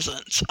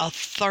presence, a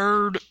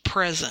third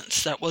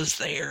presence that was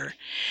there.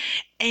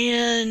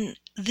 And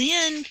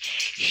then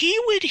he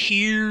would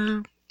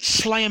hear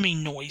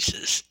slamming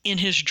noises in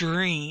his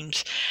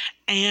dreams,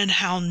 and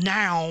how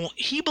now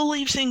he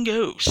believes in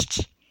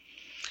ghosts.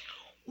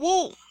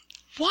 Well,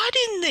 why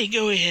didn't they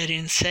go ahead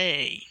and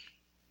say,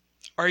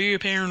 are you a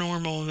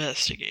paranormal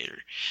investigator?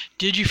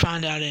 Did you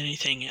find out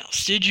anything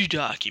else? Did you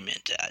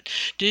document that?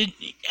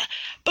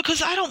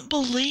 Because I don't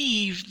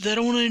believe that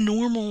on a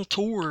normal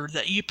tour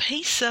that you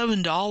pay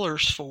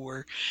 $7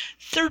 for,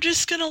 they're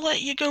just going to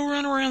let you go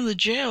run around the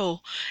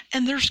jail,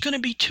 and there's going to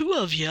be 2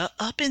 of you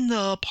up in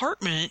the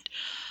apartment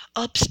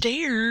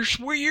upstairs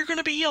where you're going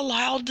to be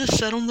allowed to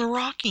sit on the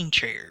rocking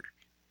chair.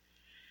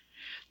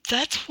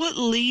 That's what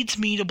leads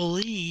me to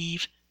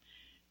believe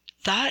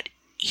that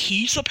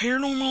he's a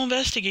paranormal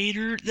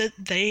investigator, that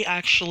they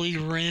actually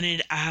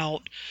rented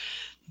out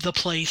the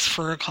place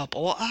for a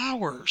couple of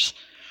hours.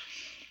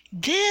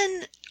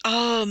 Then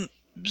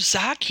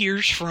Zach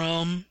hears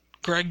from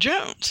Greg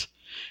Jones,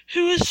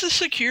 who is the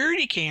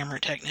security camera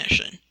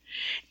technician.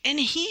 And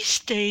he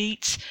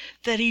states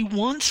that he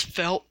once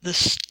felt the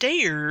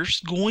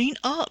stairs going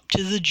up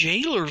to the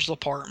jailer's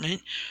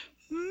apartment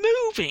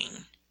moving.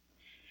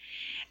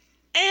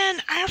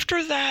 And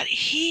after that,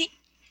 he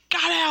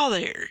got out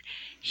of there.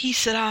 He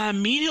said, I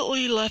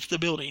immediately left the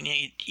building.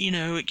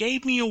 It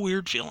gave me a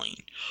weird feeling.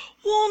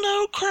 Well,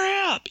 no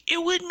crap.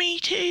 It would me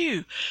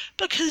too.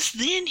 Because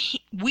then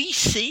we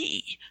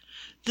see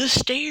the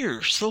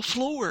stairs, the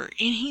floor,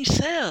 and he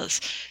says,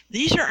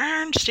 these are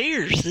iron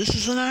stairs. This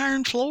is an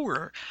iron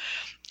floor.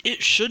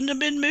 It shouldn't have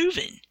been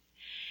moving.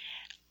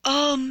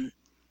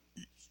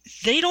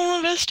 They don't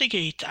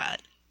investigate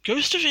that.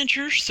 Ghost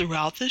Adventures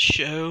throughout this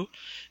show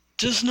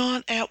does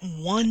not at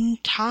one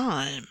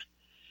time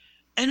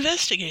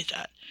investigate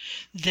that.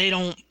 They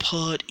don't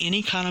put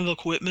any kind of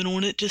equipment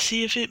on it to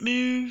see if it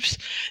moves.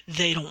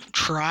 They don't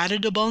try to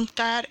debunk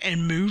that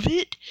and move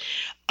it.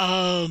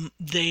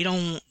 They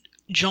don't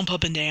jump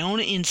up and down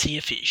and see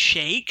if it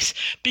shakes,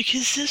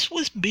 because this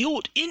was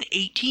built in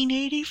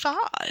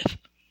 1885.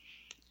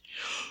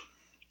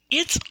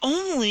 It's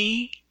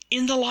only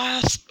in the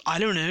last,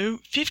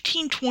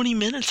 15-20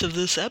 minutes of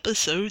this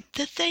episode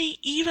that they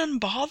even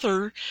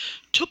bother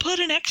to put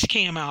an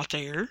X-cam out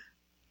there,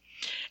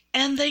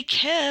 and they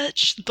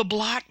catch the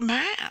black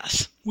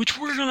mass, which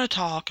we're going to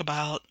talk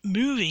about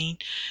moving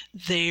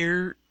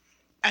there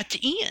at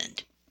the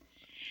end.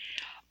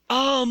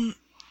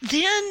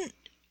 Then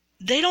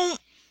they don't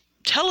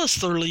tell us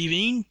they're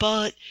leaving,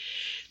 but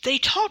they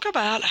talk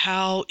about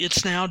how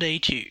it's now day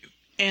 2,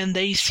 and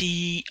they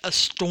see a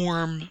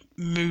storm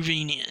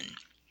moving in.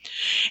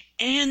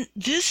 And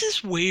this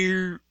is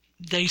where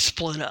they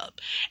split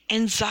up,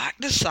 and Zach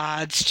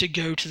decides to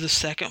go to the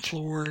second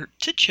floor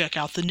to check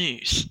out the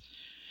news.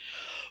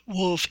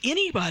 Well, if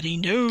anybody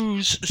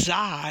knows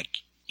Zach,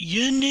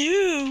 you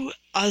knew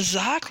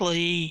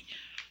exactly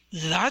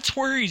that's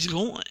where he's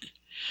going.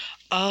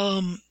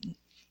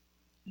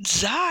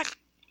 Zach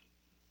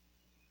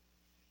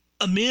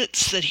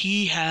admits that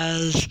he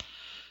has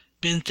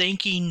been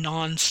thinking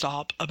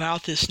nonstop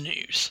about this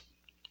news.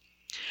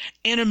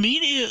 And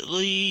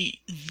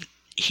immediately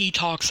he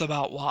talks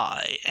about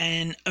why.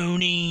 And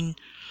owning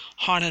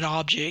haunted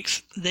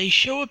objects, they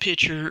show a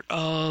picture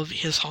of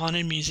his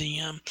haunted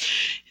museum.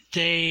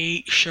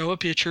 They show a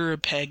picture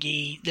of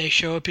Peggy. They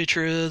show a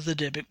picture of the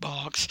Dybbuk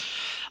box.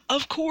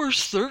 Of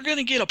course, they're going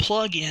to get a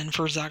plug-in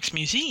for Zach's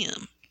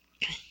museum.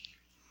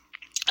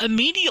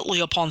 Immediately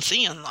upon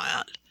seeing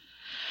that,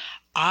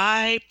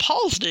 I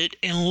paused it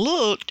and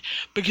looked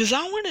because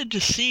I wanted to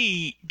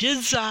see,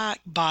 did Zach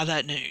buy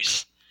that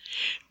news?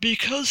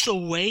 Because the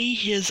way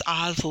his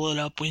eyes lit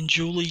up when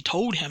Julie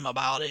told him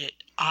about it,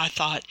 I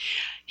thought,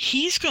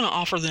 he's going to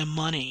offer them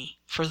money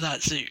for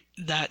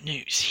that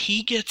news.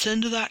 He gets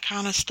into that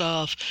kind of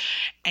stuff,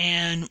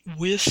 and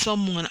with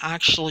someone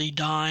actually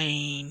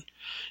dying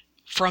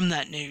from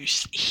that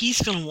news,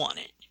 he's going to want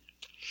it.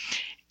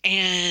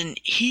 And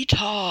he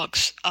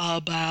talks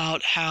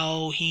about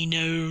how he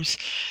knows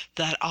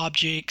that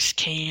objects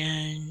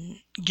can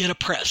get a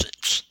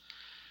presence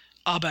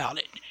about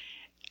it.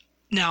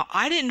 Now,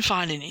 I didn't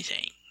find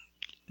anything.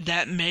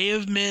 That may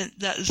have meant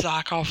that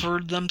Zach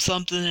offered them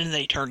something and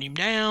they turned him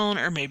down,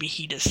 or maybe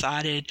he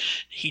decided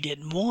he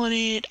didn't want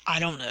it. I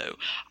don't know.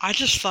 I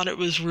just thought it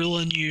was real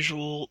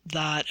unusual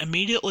that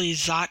immediately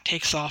Zach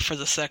takes off for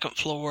the second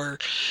floor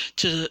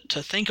to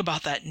think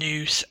about that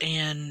noose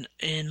and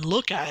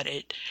look at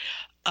it.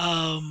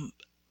 I'm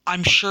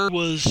sure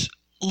was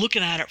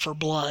looking at it for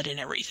blood and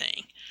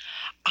everything.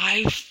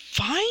 I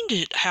find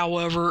it,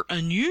 however,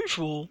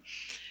 unusual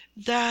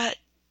that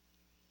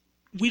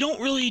we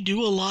don't really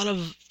do a lot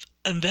of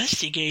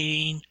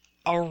investigating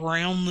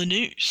around the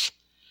news.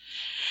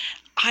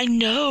 I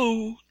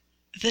know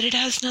that it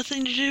has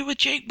nothing to do with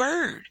Jake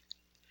Bird,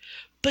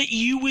 but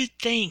you would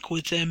think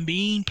with them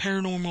being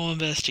paranormal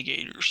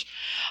investigators,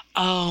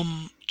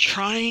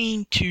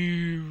 trying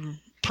to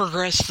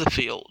progress the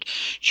field,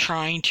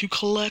 trying to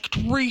collect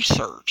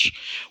research,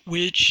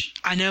 which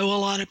I know a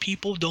lot of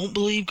people don't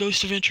believe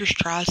Ghost Adventures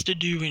tries to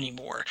do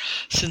anymore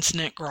since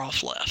Nick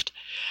Groff left.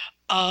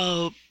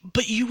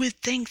 But you would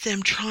think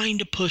them trying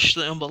to push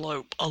the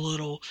envelope a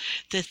little,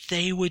 that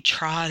they would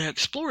try to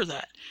explore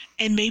that.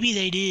 And maybe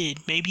they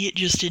did. Maybe it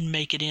just didn't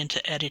make it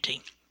into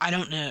editing. I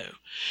don't know.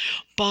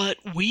 But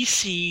we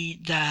see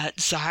that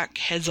Zach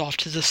heads off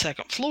to the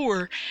second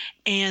floor,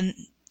 and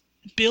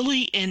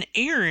Billy and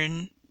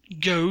Aaron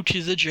go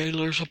to the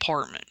jailer's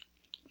apartment.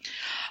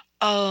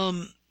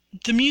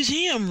 The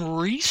museum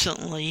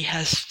recently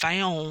has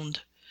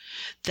found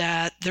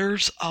that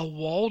there's a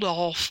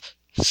walled-off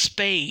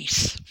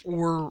space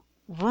or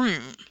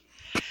room.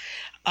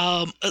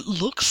 It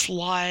looks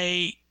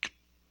like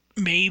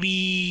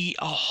maybe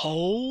a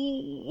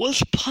hole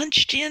was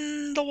punched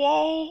in the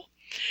wall,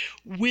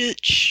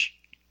 which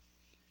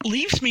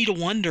leaves me to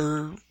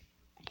wonder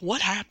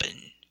what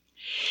happened.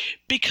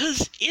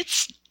 Because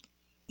it's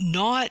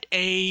not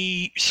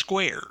a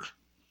square.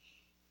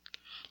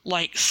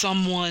 Like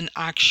someone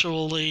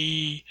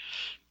actually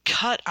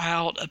cut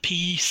out a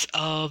piece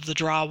of the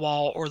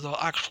drywall or the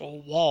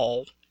actual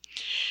wall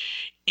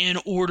in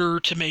order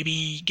to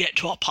maybe get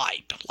to a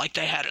pipe, like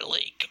they had a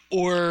leak,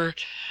 or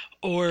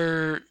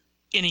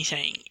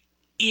anything.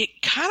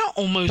 It kind of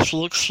almost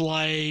looks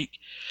like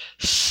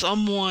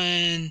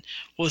someone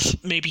was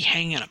maybe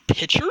hanging a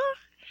picture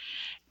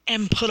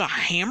and put a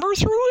hammer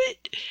through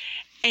it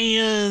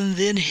and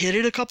then hit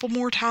it a couple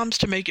more times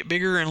to make it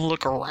bigger and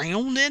look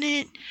around in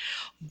it.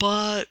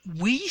 But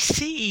we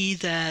see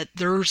that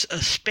there's a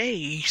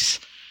space,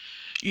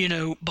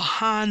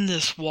 behind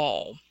this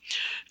wall.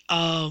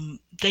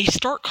 They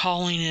start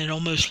calling it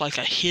almost like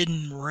a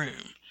hidden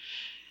room.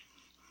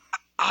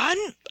 I'm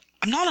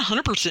not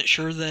 100%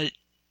 sure that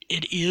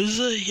it is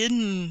a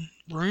hidden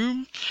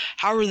room.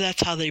 However,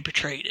 that's how they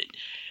portrayed it.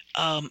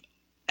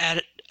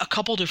 At a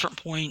couple different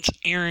points,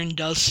 Aaron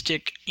does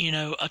stick,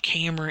 a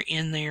camera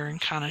in there and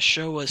kind of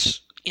show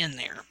us in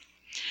there.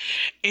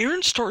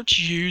 Aaron starts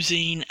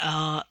using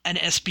an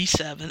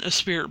SB7, a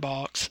spirit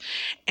box,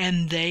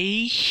 and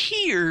they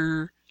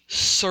hear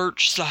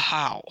 "search the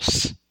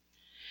house."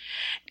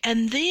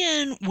 And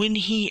then when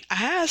he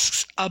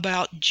asks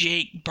about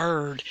Jake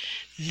Bird,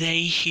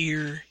 they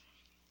hear,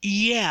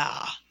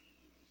 "Yeah."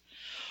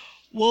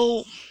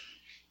 Well,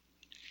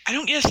 I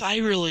don't guess I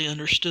really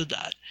understood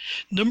that.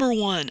 Number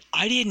one,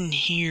 I didn't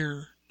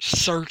hear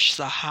 "search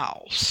the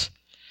house."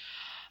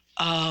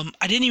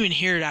 I didn't even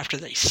hear it after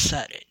they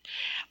said it.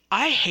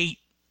 I hate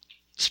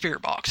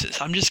spirit boxes.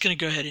 I'm just going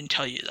to go ahead and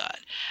tell you that.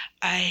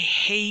 I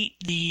hate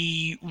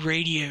the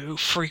radio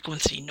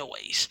frequency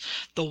noise,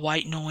 the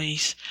white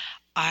noise.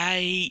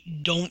 I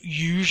don't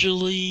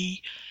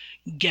usually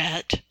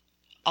get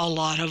a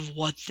lot of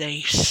what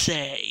they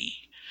say.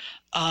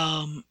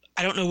 I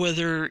don't know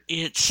whether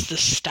it's the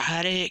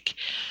static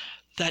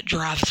that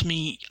drives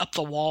me up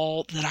the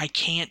wall, that I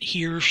can't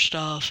hear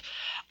stuff.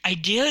 I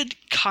did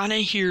kind of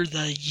hear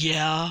the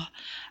 "yeah"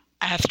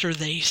 after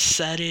they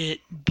said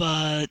it,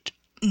 but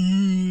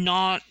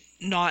not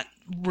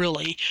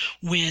really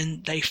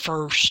when they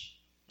first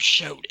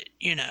showed it,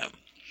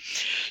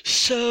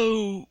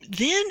 So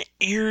then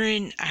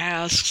Aaron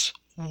asks,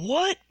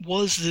 what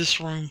was this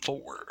room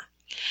for?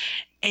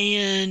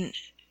 And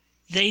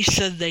they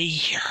said they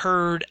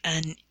heard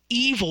an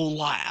evil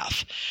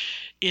laugh,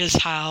 is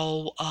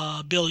how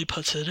Billy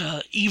puts it,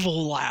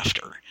 evil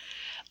laughter.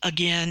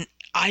 Again,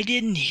 I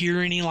didn't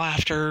hear any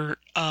laughter.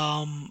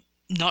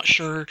 Not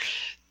sure.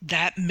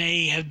 That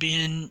may have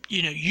been,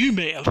 you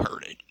may have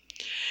heard it.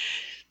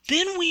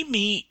 Then we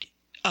meet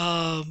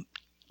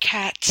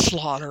Kat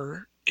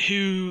Slaughter,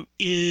 who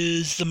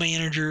is the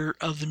manager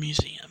of the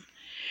museum.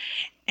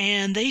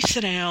 And they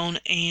sit down,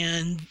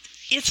 and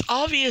it's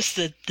obvious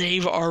that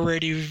they've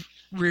already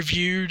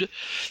reviewed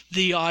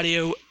the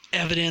audio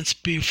evidence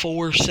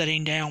before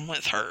sitting down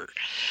with her,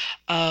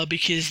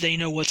 because they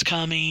know what's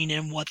coming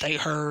and what they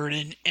heard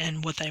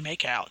and what they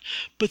make out.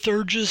 But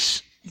they're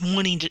just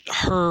wanting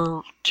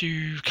her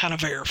to kind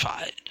of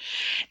verify it.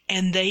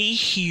 And they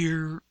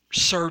hear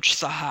search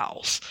the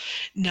house.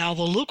 Now,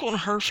 the look on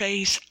her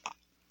face,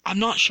 I'm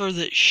not sure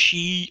that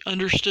she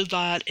understood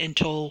that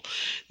until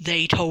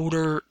they told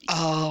her.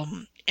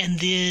 And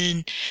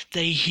then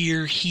they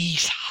hear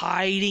he's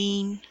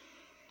hiding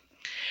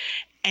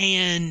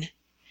and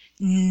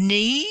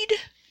need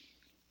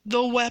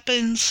the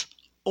weapons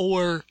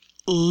or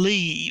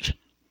leave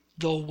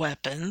the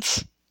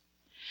weapons.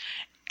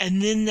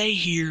 And then they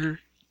hear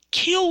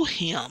kill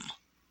him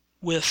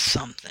with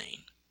something.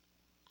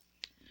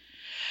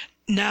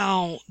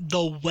 Now,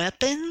 the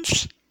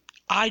weapons,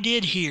 I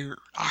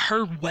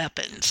heard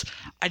weapons.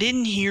 I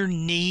didn't hear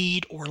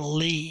need or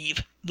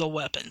leave the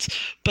weapons,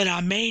 but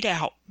I made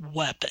out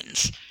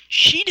weapons.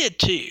 She did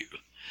too.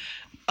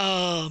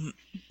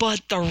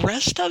 But the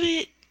rest of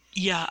it,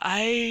 yeah,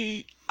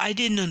 I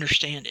didn't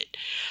understand it.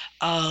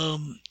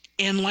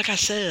 And like I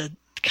said,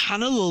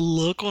 kind of the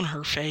look on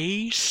her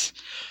face,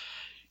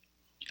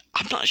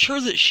 I'm not sure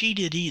that she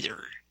did either.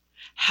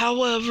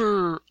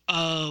 However,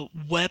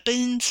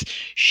 weapons,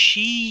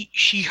 she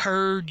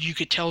heard, you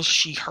could tell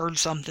she heard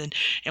something,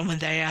 and when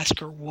they asked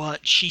her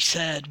what, she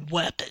said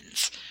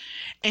weapons.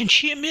 And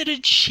she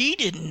admitted she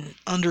didn't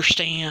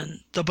understand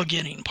the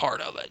beginning part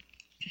of it.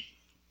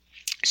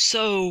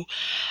 So,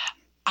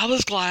 I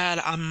was glad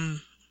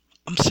I'm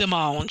semi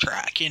on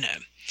track,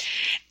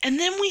 And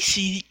then we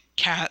see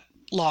Kat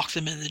lock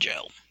them in the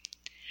jail.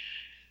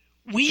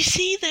 We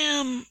see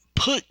them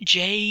put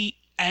Jay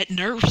at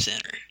Nerve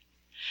Center.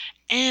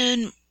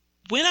 And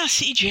when I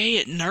see Jay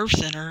at Nerve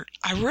Center,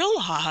 I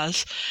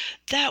realize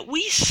that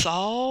we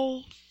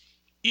saw,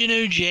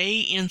 Jay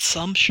in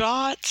some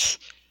shots.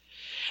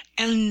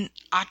 And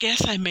I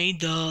guess I made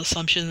the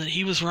assumption that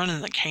he was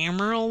running the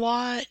camera a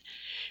lot,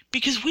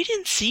 because we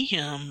didn't see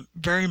him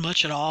very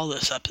much at all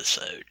this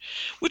episode,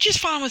 which is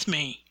fine with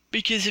me,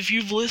 because if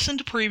you've listened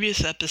to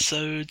previous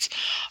episodes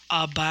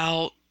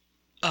about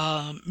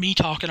me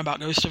talking about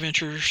Ghost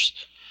Adventures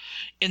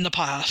in the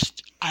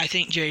past, I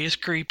think Jay is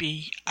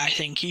creepy. I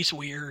think he's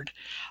weird.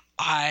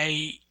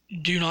 I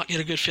do not get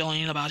a good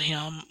feeling about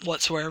him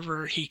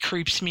whatsoever. He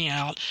creeps me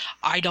out.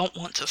 I don't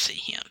want to see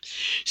him.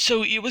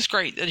 So it was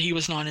great that he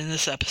was not in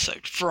this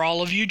episode. For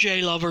all of you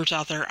Jay lovers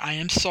out there, I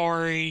am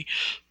sorry.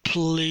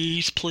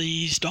 Please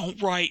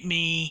don't write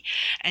me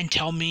and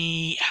tell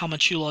me how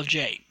much you love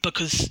Jay,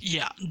 because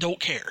don't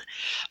care.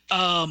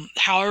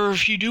 However,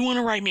 if you do want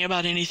to write me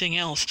about anything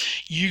else,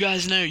 you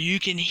guys know you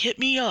can hit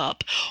me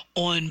up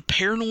on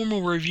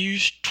Paranormal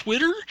Reviews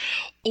Twitter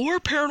or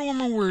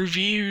Paranormal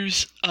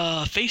Reviews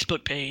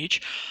Facebook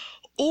page,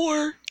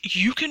 or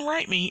you can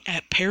write me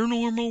at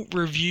Paranormal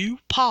Review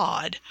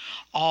Pod,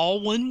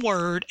 all one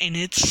word, and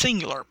it's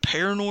singular,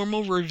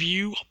 Paranormal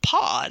Review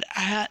Pod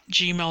at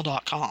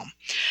gmail.com.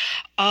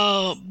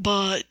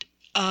 But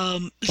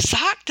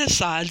Zach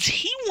decides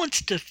he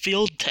wants to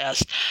field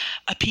test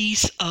a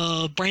piece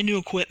of brand new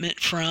equipment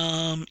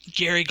from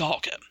Gary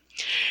Galka.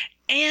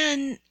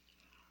 And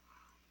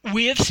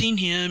we have seen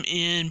him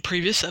in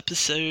previous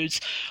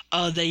episodes.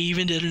 They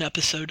even did an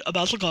episode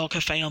about the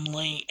Galka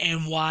family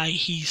and why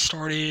he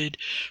started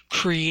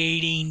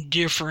creating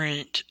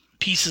different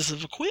pieces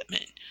of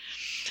equipment.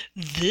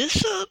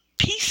 This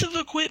piece of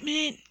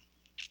equipment,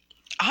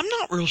 I'm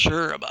not real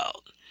sure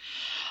about.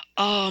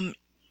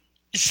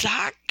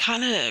 Zach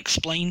kind of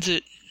explains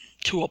it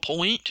to a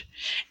point,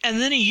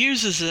 and then he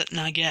uses it, and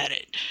I get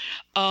it.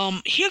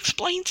 He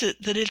explains it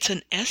that it's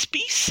an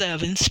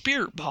SB7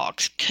 spirit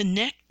box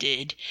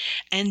connected,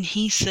 and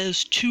he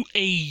says to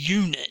a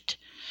unit.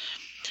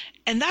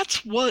 And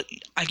that's what,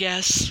 I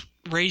guess,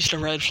 raised a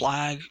red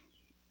flag.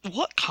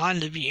 What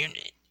kind of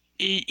unit?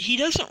 He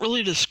doesn't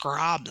really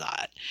describe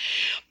that.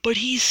 But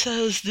he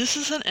says this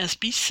is an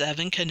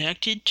SB7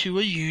 connected to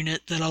a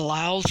unit that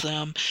allows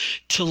them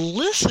to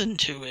listen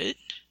to it,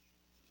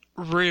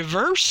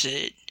 reverse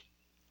it,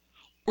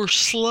 or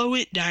slow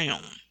it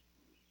down.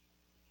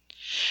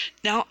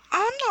 Now,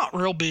 I'm not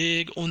real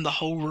big on the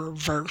whole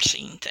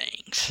reversing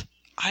things.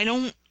 I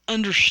don't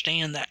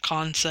understand that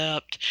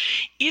concept.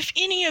 If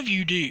any of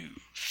you do,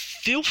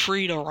 feel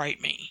free to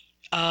write me.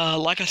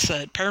 Like I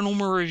said,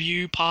 Paranormal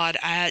Review Pod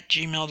at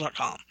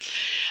gmail.com.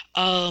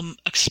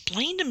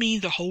 Explain to me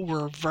the whole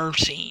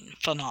reversing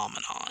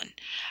phenomenon.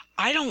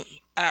 I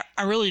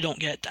really don't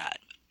get that.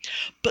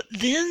 But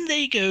then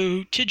they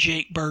go to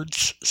Jake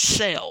Bird's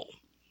cell.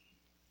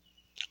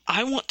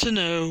 I want to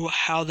know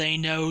how they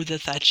know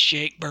that that's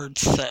Jake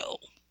Bird's cell.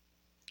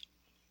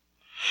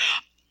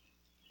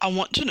 I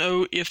want to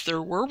know if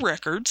there were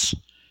records.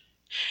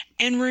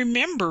 And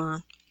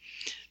remember,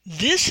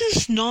 this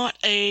is not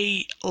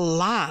a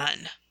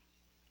line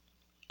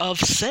of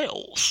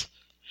cells.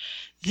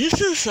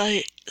 This is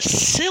a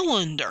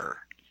cylinder.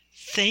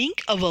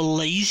 Think of a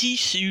Lazy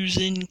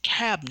Susan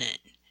cabinet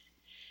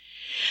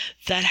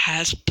that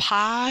has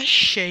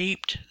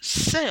pie-shaped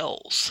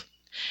cells,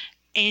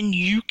 and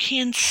you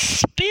can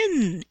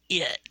spin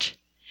it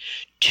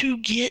to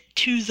get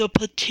to the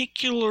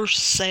particular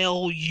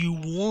cell you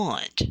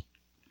want.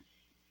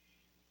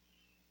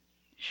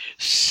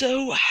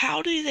 So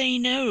how do they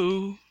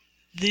know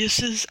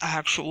this is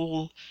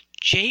actual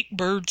Jake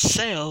Bird's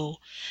cell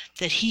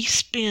that he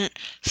spent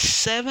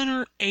 7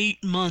 or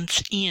 8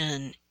 months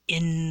in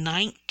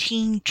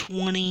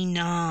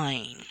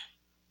 1929?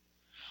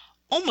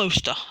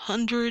 Almost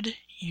 100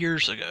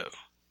 years ago.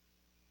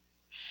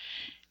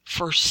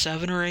 For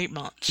 7 or 8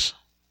 months.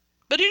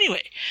 But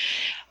anyway,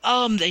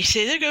 they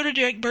say they go to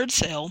Jake Bird's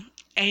cell,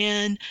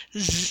 and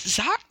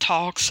Zach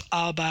talks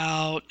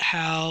about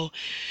how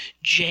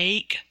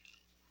Jake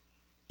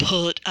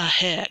put a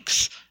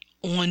hex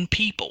on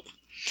people,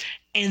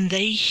 and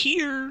they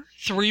hear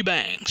 3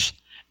 bangs,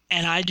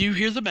 and I do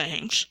hear the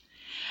bangs.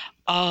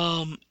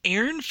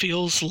 Aaron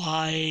feels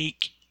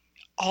like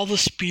all the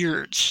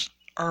spirits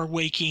are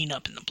waking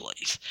up in the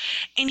place,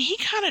 and he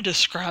kind of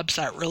describes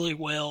that really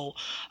well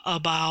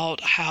about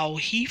how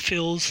he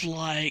feels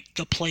like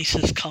the place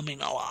is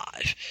coming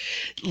alive,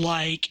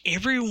 like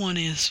everyone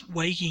is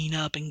waking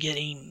up and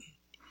getting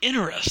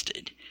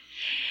interested.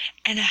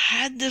 And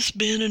had this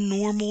been a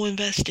normal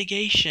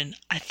investigation,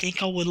 I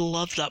think I would have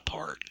loved that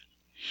part.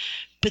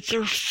 But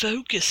they're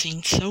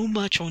focusing so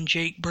much on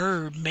Jake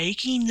Bird,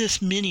 making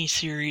this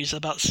mini-series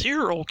about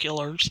serial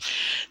killers,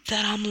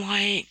 that I'm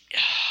like,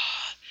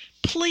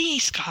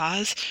 please,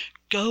 guys,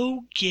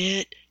 go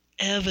get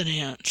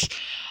evidence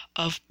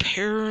of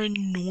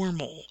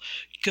paranormal.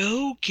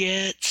 Go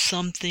get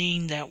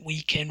something that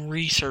we can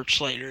research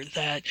later,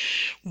 that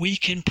we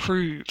can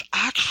prove.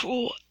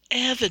 Actual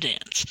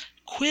evidence.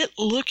 Quit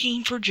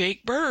looking for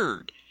Jake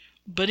Bird.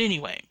 But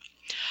anyway,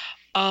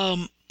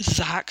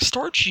 Zach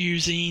starts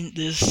using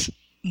this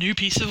new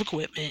piece of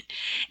equipment,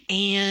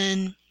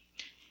 and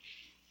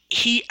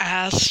he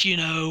asks,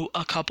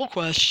 a couple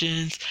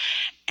questions,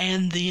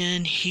 and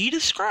then he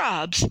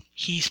describes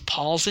he's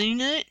pausing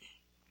it,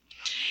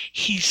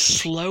 he's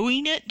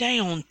slowing it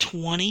down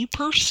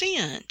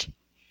 20%,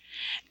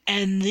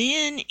 and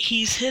then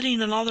he's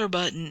hitting another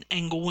button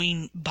and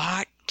going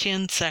back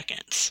 10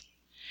 seconds.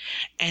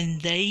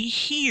 And they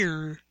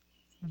hear,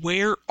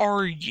 "Where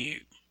are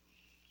you?"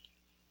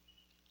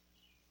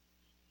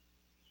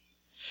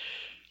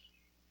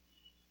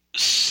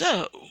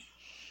 So,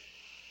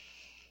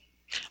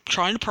 I'm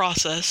trying to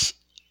process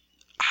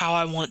how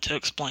I want to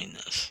explain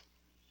this,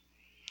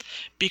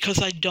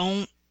 because I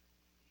don't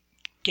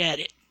get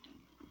it.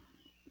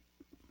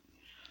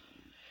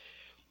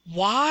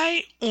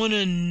 Why on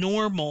a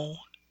normal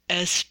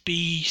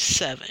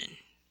SB7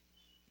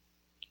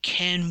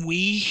 can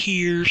we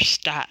hear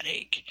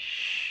static?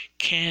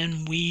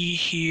 Can we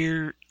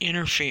hear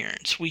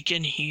interference? We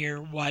can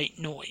hear white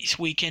noise.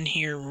 We can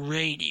hear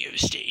radio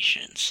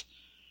stations.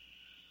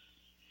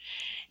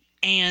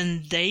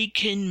 And they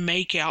can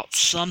make out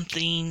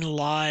something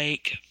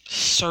like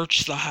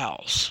search the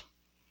house.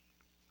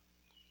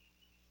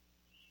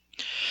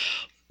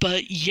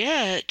 But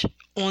yet,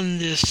 on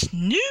this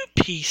new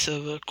piece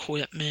of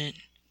equipment,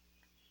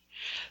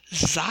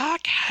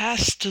 Zach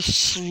has to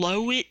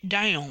slow it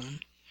down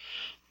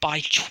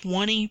by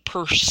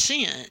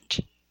 20%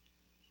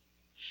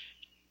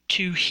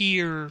 to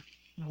hear,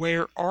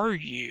 "Where are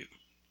you?"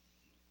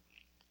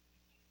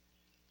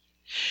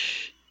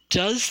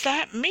 Does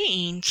that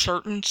mean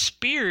certain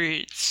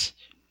spirits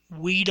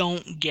we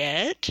don't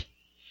get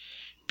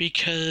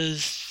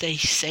because they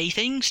say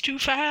things too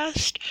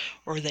fast,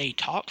 or they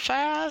talk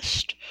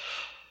fast?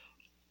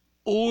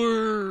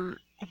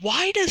 Or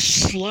why does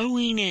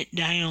slowing it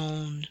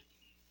down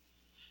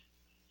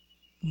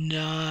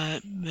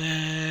not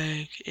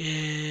make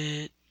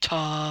it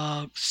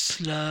talk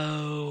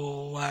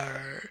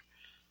slower?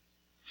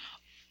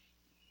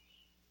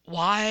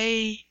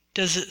 Why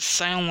does it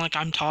sound like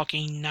I'm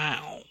talking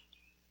now?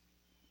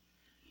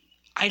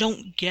 I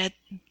don't get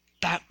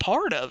that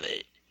part of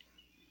it.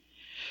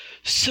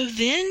 So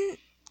then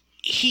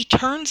he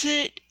turns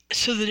it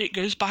so that it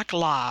goes back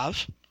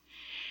live,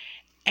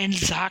 and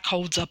Zach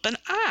holds up an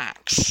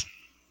axe.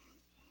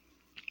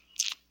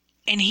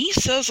 And he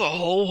says a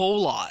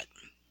whole lot.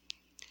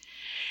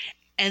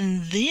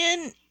 And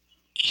then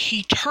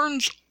he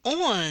turns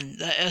on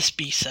the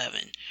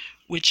SB7,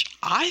 which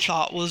I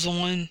thought was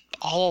on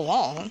all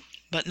along,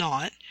 but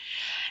not.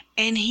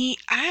 And he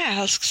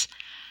asks,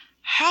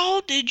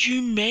 "How did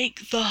you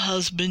make the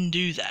husband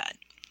do that?"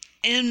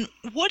 And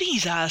what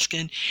he's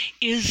asking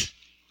is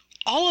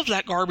all of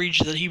that garbage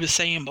that he was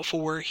saying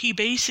before. He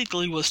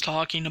basically was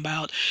talking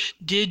about,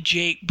 did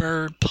Jake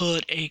Bird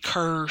put a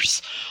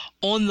curse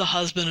on the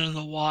husband and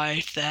the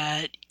wife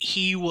that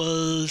he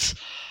was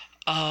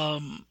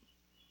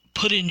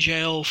put in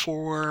jail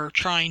for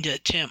trying to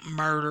attempt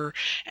murder,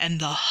 and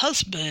the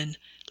husband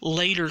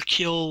later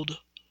killed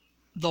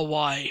the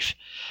wife.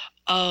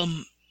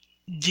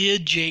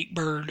 Did Jake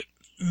Bird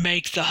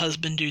make the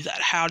husband do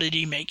that? How did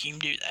he make him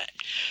do that?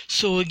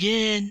 So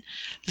again,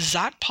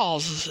 Zach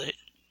pauses it,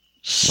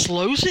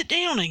 slows it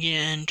down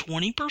again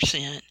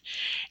 20%,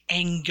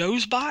 and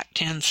goes back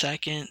 10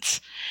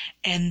 seconds,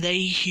 and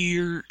they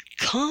hear,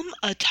 "Come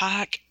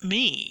attack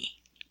me."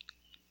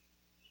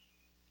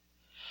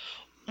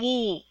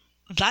 Well,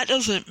 that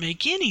doesn't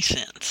make any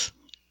sense.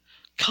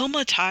 Come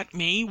attack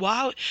me?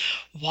 Why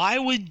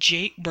would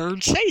Jake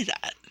Bird say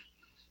that?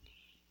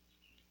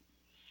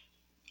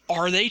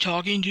 Are they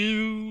talking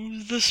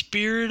to the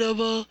spirit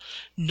of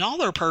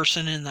another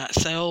person in that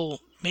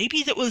cell?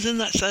 Maybe that was in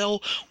that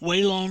cell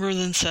way longer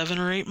than 7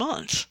 or 8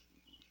 months.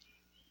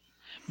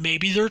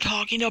 Maybe they're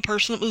talking to a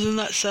person that was in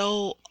that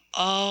cell,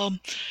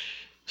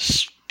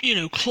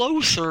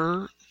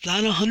 closer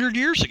than 100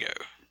 years ago.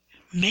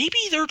 Maybe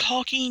they're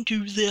talking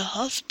to the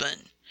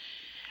husband.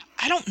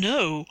 I don't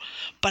know,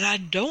 but I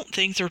don't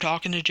think they're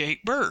talking to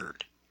Jake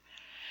Bird.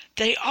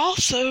 They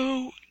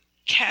also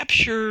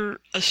capture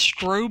a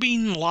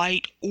strobing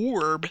light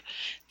orb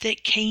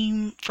that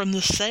came from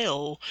the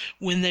cell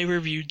when they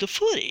reviewed the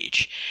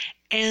footage.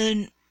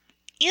 And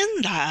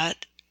in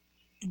that,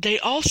 they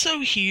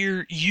also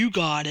hear "You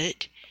got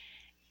it"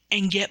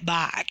 and "Get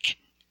back."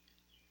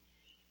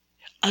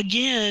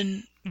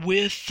 Again,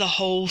 with the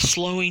whole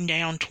slowing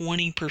down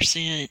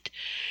 20%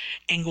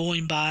 and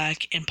going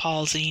back and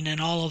pausing and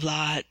all of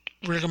that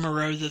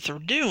rigmarole that they're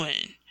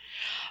doing.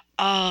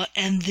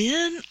 And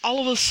then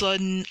all of a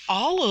sudden,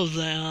 all of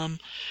them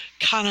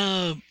kind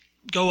of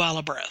go out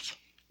of breath.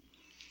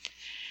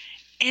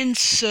 And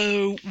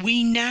so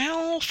we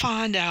now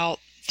find out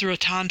through a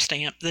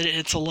timestamp that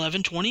it's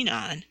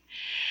 11:29,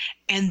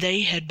 and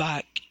they head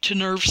back to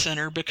Nerve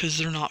Center because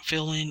they're not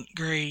feeling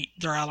great.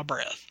 They're out of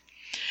breath.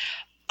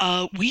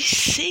 We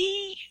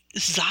see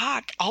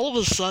Zach all of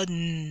a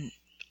sudden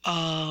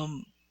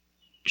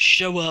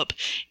show up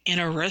in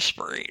a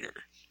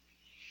respirator.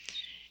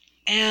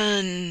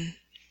 And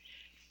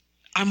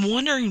I'm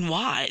wondering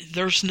why.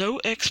 There's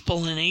no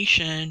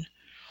explanation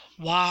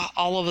why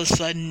all of a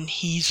sudden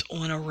he's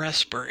on a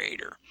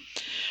respirator.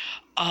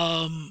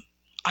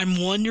 I'm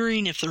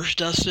wondering if there's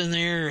dust in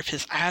there, if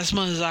his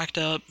asthma is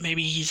acted up,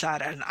 maybe he's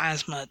had an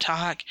asthma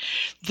attack.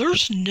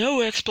 There's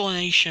no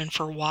explanation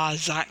for why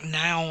Zach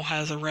now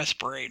has a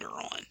respirator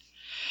on.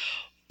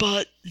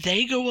 But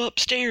they go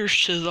upstairs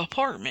to the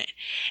apartment,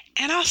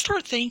 and I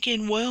start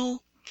thinking,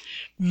 well,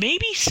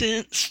 maybe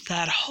since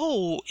that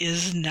hole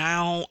is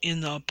now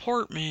in the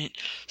apartment,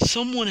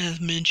 someone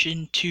has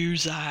mentioned to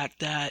Zach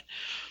that,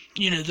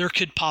 there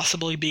could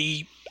possibly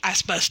be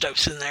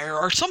asbestos in there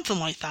or something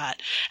like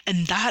that.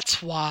 And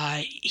that's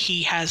why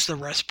he has the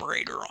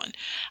respirator on.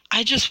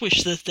 I just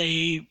wish that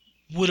they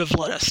would have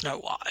let us know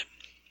why.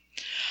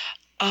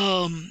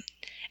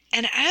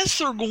 And as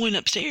they're going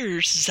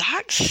upstairs,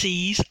 Zach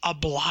sees a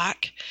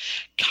black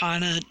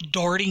kind of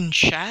darting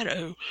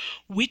shadow,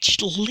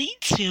 which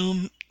leads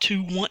him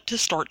to want to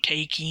start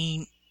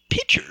taking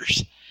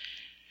pictures.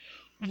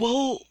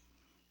 Well,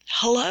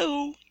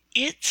 hello,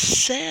 it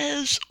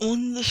says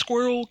on the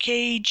Squirrel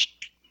Cage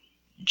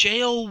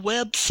jail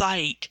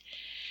website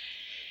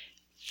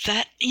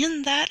that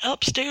in that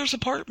upstairs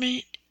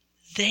apartment,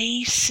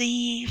 they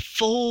see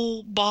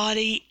full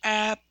body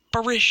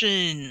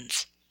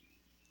apparitions.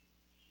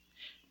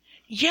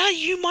 Yeah,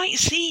 you might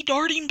see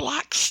darting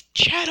black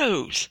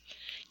shadows.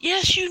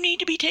 Yes, you need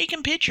to be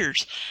taking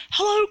pictures.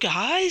 Hello,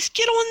 guys,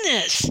 get on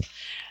this.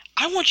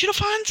 I want you to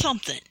find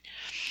something.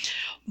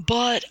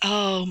 But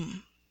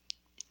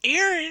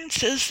Aaron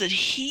says that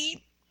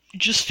he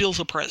just feels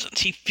a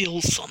presence. He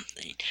feels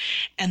something.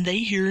 And they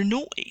hear a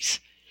noise.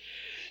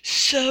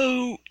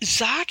 So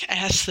Zach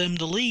asks them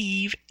to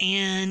leave,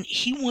 and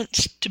he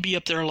wants to be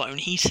up there alone.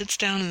 He sits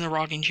down in the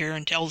rocking chair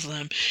and tells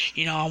them,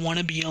 I want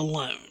to be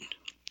alone.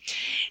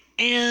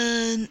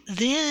 And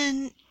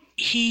then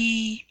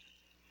he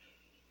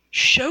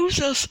shows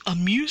us a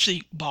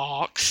music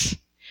box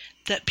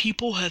that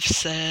people have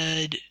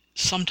said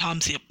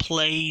sometimes it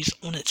plays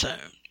on its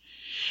own.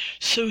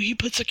 So he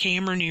puts a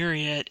camera near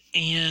it,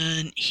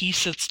 and he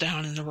sits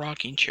down in the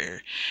rocking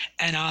chair.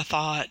 And I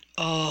thought,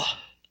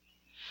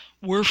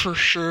 we're for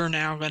sure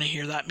now going to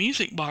hear that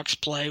music box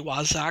play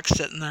while Zach's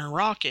sitting there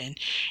rocking.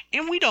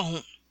 And we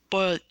don't,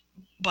 but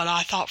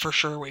I thought for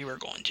sure we were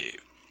going to.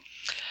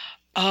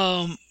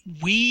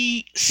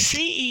 We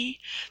see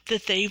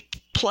that they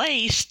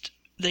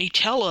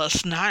tell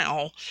us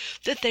now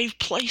that they've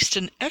placed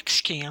an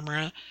X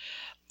camera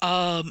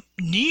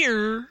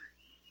near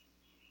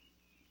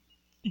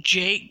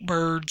Jake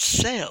Bird's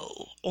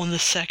cell on the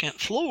second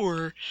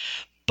floor,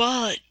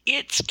 but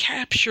it's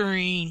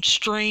capturing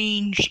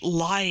strange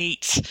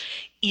lights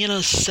in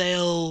a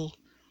cell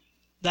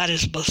that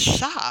is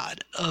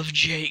beside of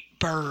Jake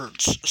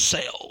Bird's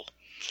cell.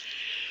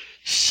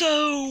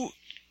 So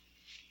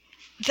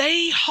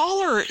they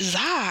holler at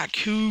Zach,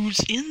 who's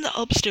in the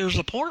upstairs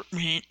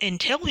apartment, and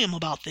tell him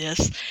about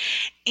this.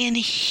 And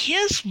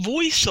his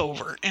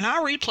voiceover, and I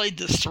replayed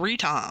this 3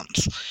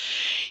 times,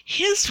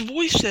 his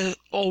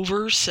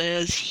voiceover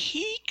says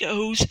he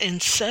goes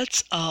and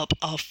sets up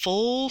a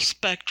full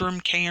spectrum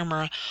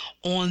camera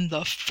on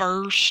the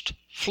first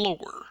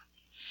floor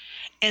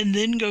and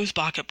then goes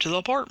back up to the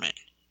apartment.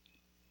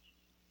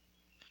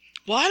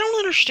 Well, I don't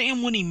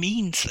understand what he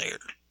means there.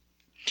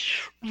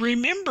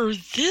 Remember,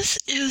 this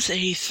is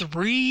a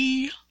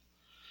 3-story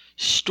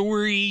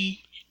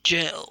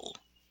jail.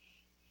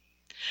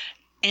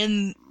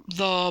 And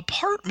the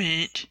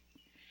apartment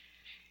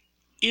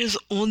is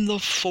on the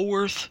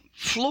 4th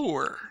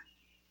floor.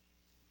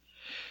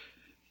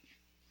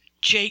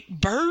 Jake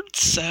Bird's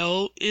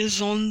cell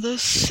is on the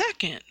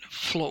 2nd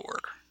floor.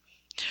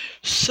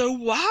 So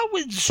why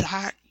would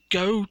Zach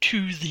go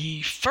to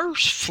the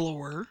 1st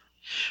floor,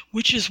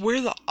 which is where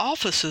the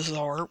offices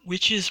are,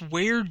 which is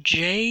where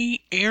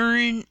Jay,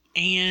 Aaron,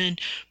 and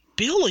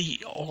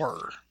Billy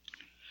are,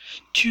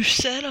 to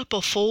set up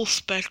a full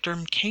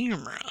spectrum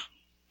camera?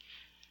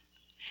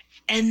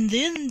 And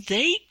then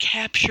they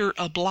capture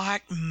a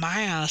black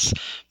mass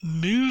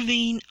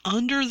moving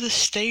under the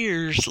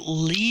stairs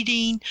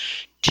leading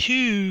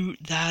to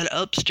that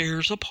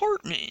upstairs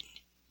apartment.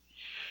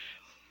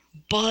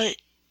 But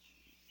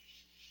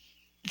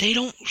they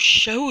don't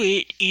show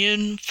it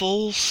in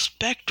full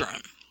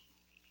spectrum.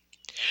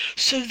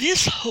 So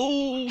this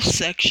whole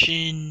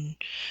section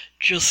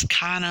just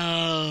kind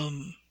of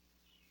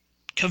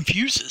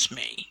confuses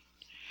me.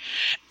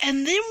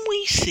 And then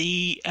we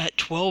see at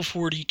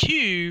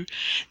 12:42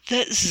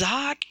 that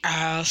Zach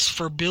asks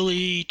for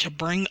Billy to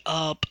bring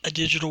up a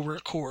digital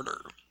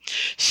recorder.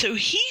 So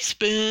he's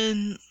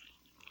been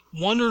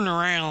wandering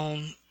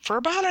around for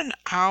about an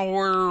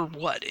hour,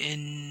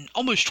 in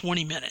almost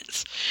 20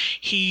 minutes.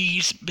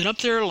 He's been up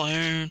there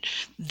alone.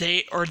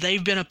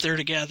 They've been up there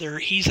together.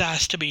 He's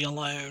asked to be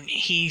alone.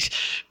 He's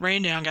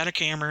ran down, got a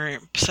camera,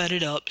 set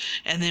it up,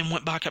 and then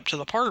went back up to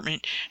the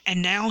apartment.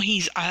 And now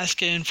he's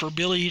asking for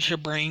Billy to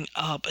bring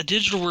up a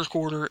digital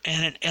recorder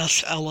and an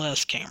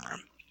SLS camera.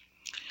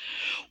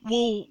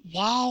 Well,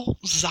 while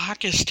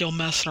Zach is still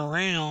messing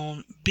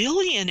around,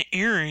 Billy and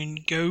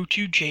Aaron go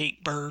to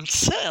Jake Bird's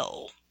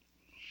cell.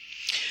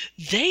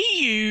 They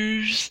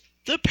use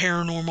the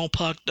Paranormal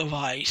Puck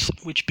device,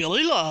 which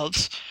Billy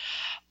loves,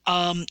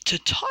 to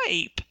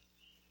type,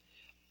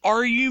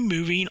 "Are you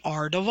moving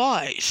our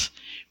device?"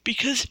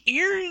 Because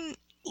Aaron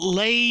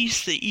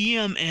lays the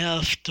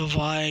EMF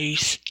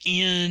device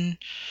in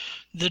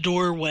the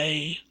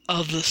doorway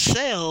of the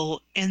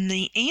cell, and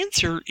the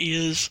answer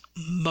is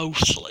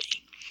mostly.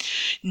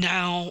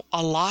 Now,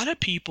 a lot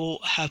of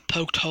people have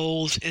poked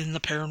holes in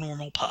the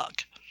Paranormal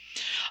Puck.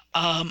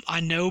 I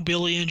know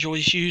Billy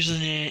enjoys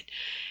using it,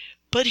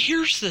 but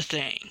here's the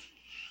thing.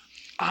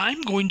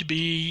 I'm going to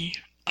be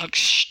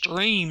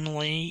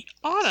extremely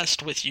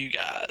honest with you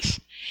guys.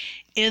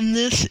 In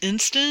this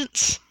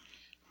instance,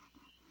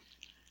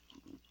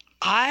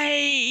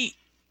 I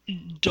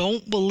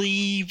don't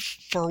believe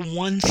for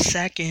 1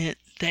 second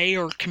they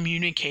are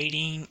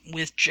communicating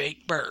with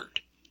Jake Bird.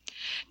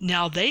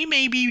 Now, they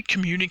may be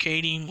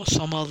communicating with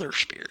some other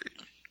spirit.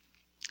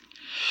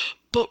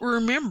 But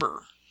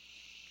remember,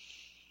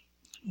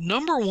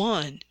 number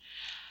one,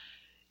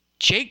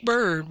 Jake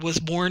Bird was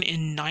born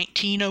in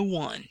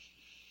 1901.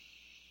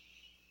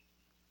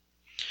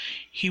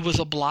 He was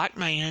a black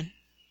man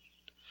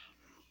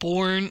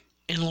born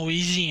in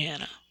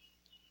Louisiana.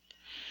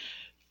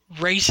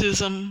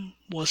 Racism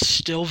was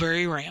still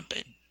very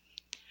rampant.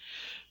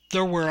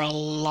 There were a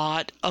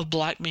lot of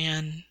black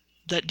men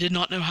that did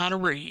not know how to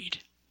read,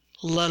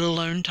 let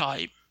alone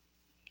type.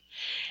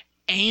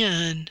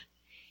 And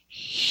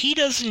he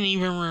doesn't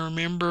even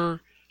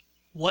remember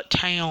what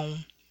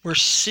town or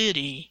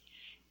city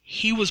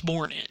he was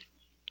born in,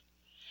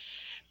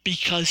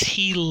 because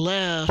he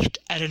left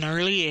at an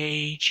early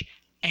age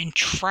and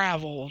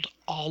traveled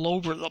all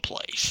over the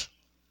place.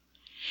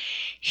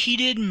 He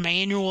did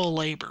manual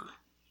labor.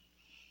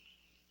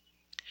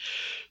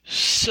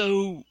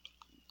 So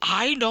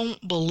I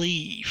don't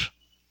believe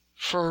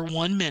for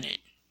 1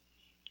 minute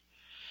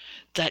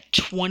that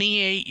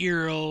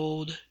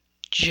 28-year-old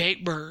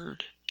Jake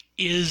Bird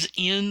is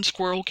in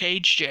Squirrel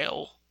Cage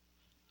Jail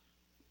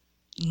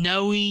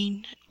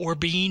knowing or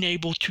being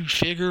able to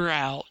figure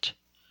out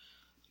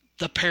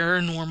the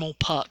Paranormal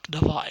Puck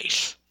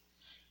device.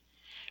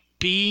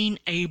 Being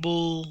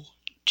able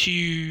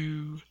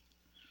to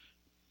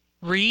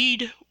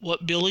read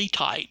what Billy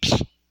types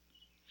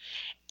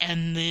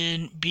and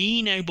then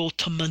being able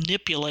to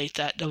manipulate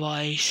that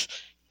device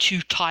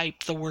to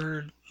type the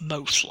word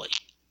mostly.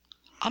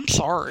 I'm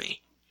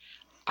sorry.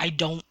 I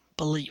don't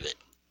believe it.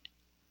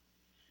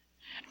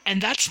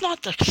 And that's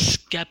not the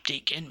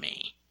skeptic in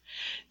me.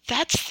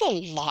 That's the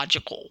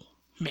logical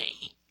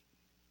me.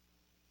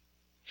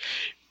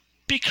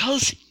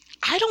 Because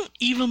I don't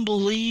even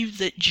believe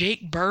that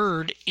Jake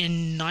Bird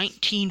in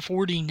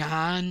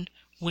 1949,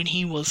 when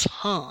he was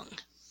hung,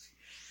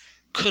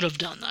 could have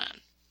done that.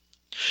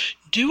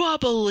 Do I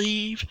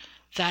believe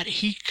that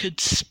he could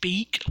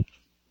speak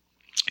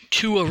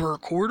to a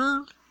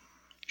recorder?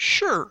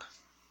 Sure.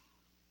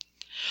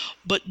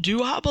 But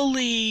do I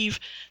believe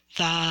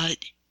that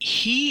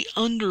he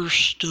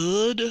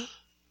understood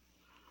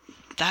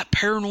that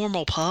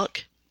paranormal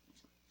puck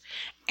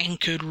and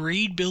could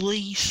read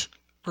Billy's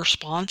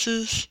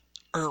responses?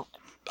 Or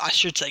I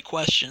should say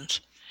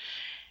questions.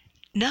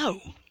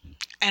 No.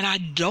 And I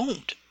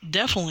don't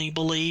definitely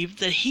believe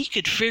that he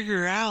could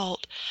figure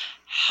out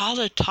how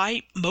to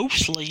type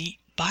mostly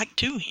back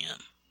to him.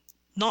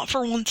 Not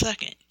for 1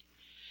 second.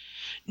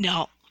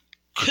 Now,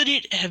 could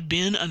it have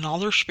been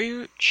another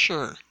spirit?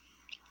 Sure.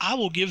 I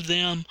will give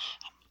them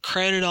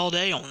credit all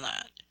day on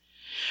that.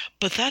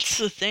 But that's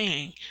the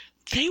thing.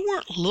 They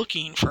weren't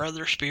looking for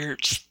other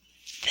spirits.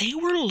 They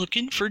were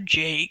looking for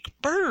Jake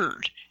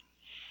Bird.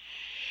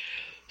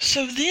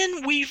 So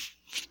then we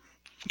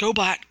go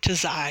back to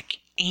Zach,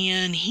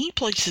 and he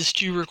places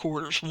 2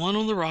 recorders, one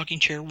on the rocking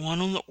chair,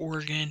 one on the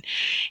organ,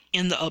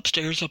 in the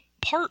upstairs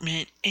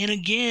apartment. And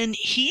again,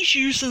 he's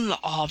using the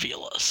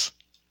Ovilus.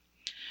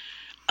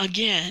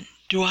 Again,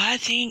 do I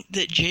think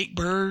that Jake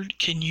Bird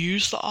can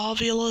use the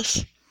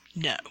Ovilus?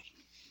 No.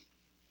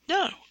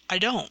 No, I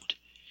don't.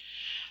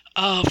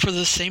 For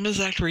the same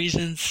exact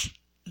reasons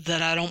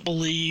that I don't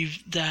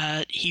believe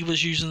that he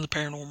was using the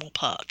paranormal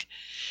puck.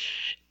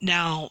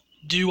 Now,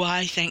 do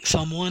I think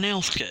someone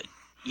else could?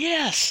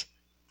 Yes,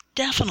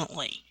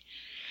 definitely.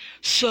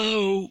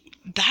 So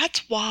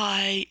that's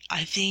why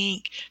I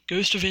think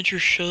Ghost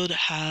Adventures should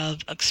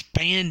have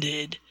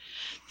expanded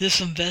this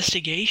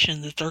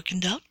investigation that they're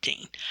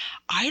conducting.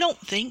 I don't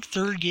think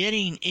they're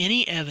getting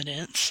any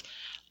evidence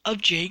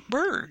of Jake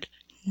Bird.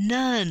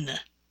 None.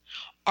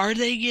 Are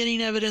they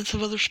getting evidence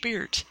of other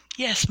spirits?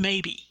 Yes,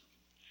 maybe.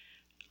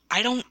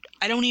 I don't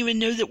even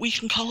know that we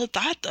can call it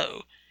that,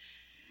 though.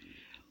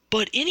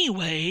 But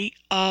anyway,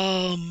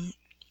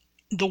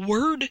 the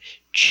word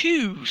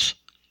choose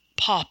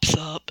pops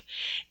up,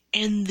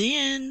 and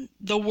then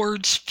the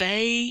words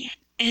Faye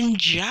and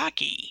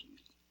Jackie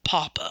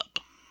pop up.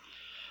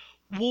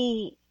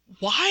 Well,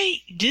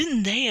 why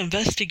didn't they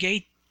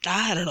investigate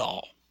that at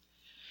all?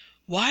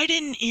 Why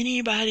didn't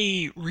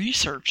anybody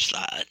research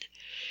that?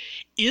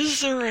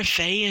 Is there a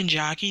Faye and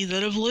Jackie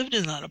that have lived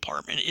in that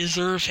apartment? Is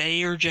there a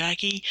Faye or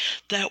Jackie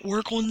that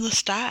work on the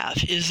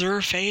staff? Is there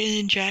a Faye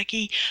and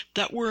Jackie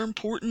that were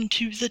important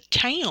to the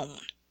town?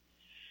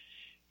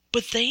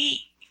 But they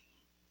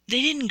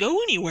didn't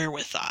go anywhere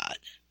with that.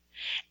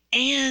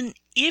 And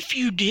if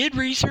you did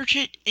research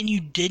it and you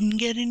didn't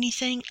get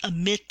anything,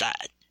 admit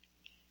that.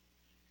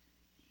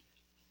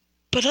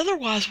 But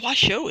otherwise, why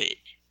show it?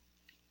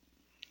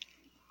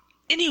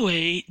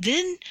 Anyway,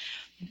 then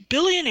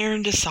Billy and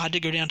Aaron decide to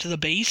go down to the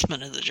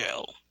basement of the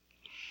jail.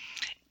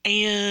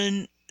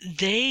 And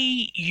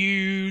they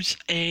use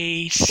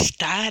a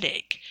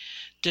static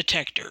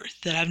detector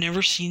that I've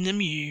never seen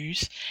them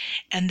use.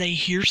 And they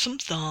hear some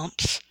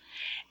thumps.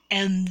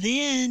 And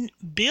then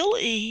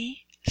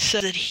Billy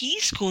said that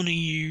he's going to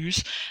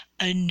use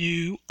a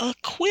new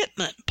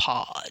equipment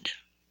pod.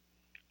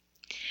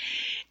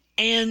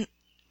 And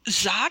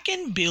Zach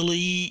and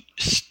Billy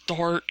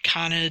start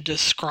kind of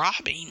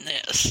describing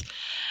this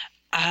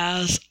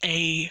as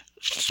a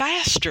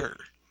faster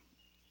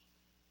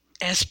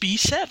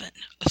SB7,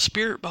 a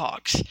spirit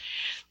box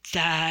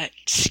that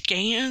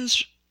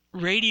scans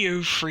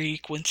radio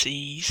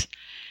frequencies,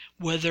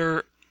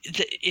 whether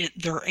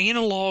they're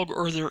analog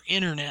or they're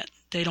internet,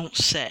 they don't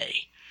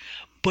say.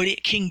 But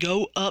it can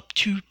go up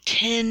to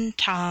 10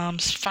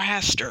 times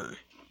faster.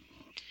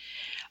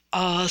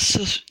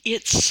 So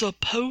it's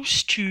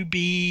supposed to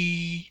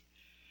be,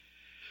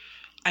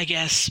 I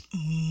guess,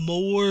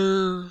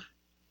 more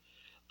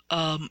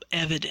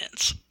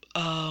evidence.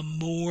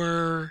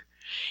 More,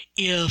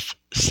 if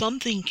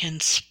something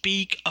can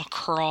speak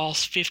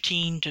across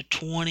 15 to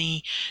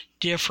 20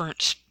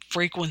 different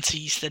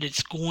frequencies that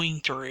it's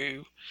going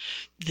through,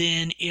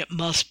 then it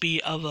must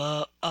be of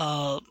a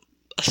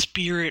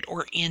spirit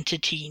or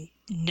entity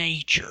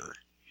nature.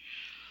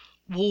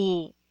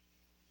 Well,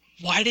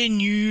 why didn't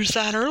you use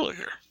that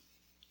earlier?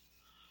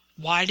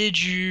 Why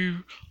did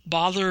you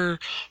bother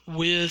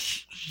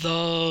with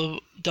the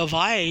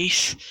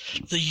device,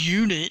 the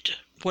unit,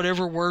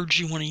 whatever words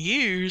you want to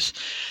use,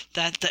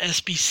 that the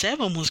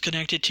SB7 was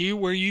connected to,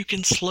 where you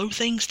can slow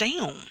things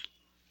down?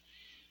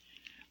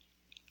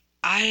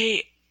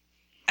 I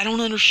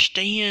don't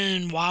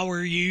understand why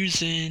we're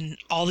using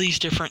all these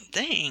different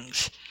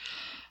things.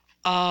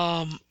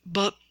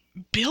 But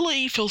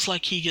Billy feels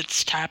like he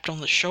gets tapped on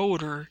the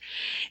shoulder,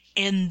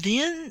 and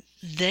then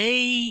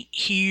they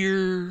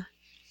hear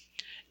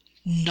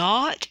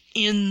 "not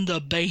in the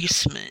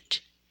basement"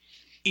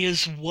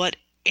 is what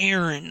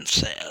Aaron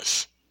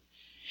says.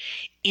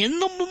 In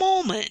the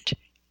moment,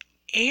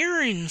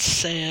 Aaron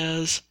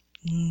says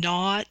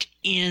 "not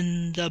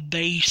in the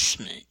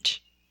basement."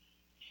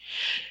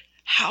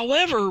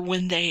 However,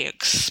 when they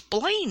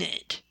explain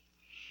it,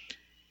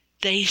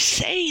 they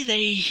say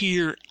they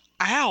hear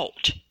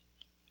 "out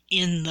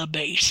in the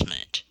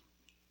basement."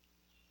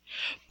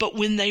 But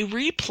when they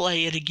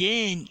replay it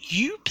again,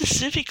 you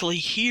specifically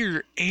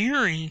hear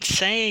Aaron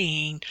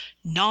saying,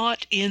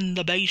 "Not in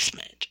the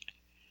basement."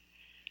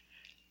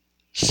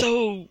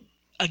 So,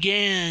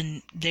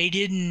 again, they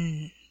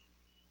didn't,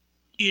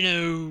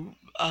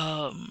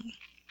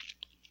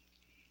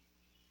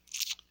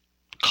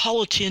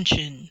 call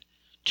attention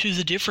to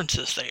the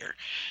differences there.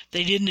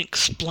 They didn't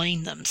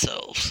explain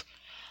themselves.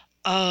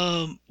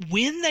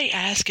 When they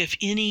ask if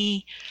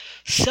any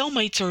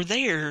cellmates are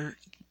there,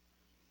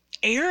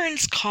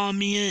 Aaron's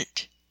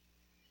comment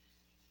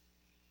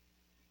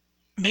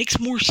makes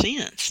more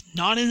sense.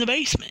 Not in the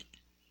basement.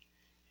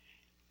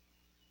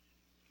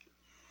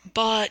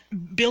 But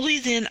Billy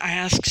then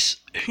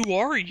asks, "Who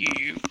are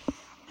you?"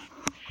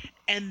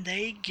 And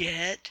they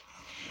get,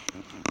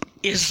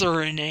 "Is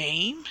there a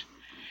name?"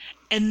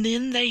 And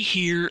then they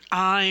hear,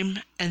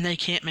 "I'm," and they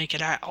can't make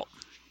it out.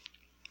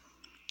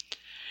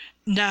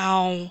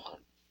 Now,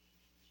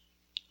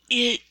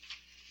 it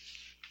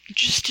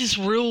just is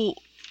real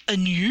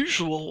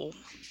unusual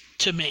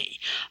to me.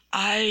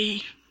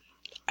 I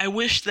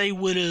wish they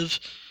would have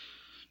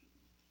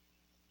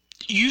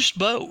used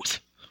both.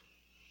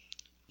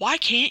 Why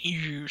can't you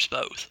use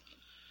both?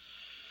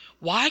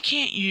 Why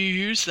can't you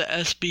use the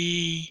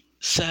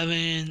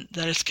SB7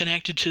 that is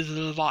connected to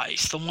the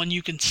device, the one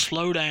you can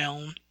slow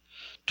down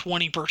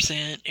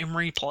 20% in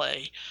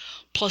replay,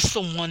 plus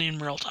the one in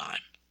real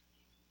time?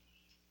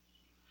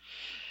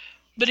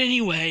 But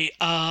anyway,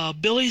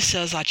 Billy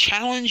says, "I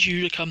challenge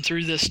you to come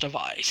through this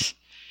device."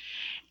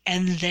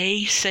 And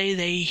they say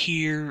they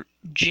hear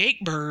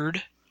Jake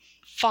Bird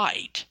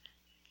fight.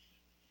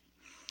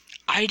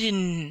 I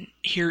didn't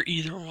hear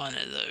either one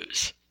of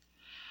those.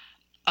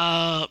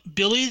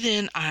 Billy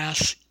then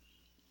asks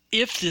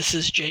if this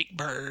is Jake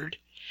Bird,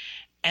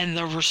 and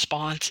the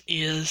response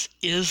is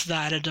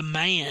that a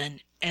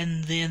demand?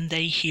 And then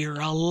they hear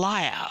a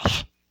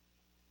laugh.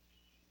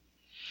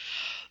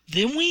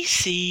 Then we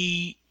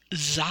see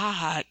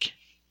Zach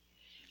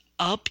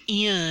up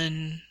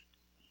in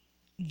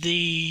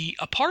the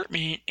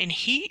apartment, and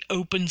he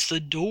opens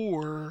the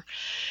door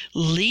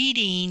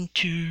leading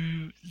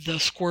to the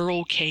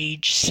squirrel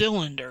cage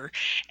cylinder,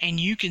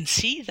 and you can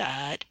see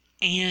that,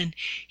 and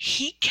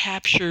he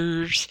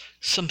captures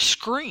some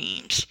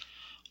screams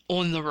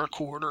on the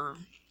recorder,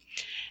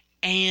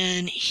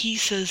 and he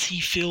says he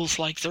feels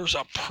like there's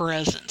a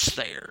presence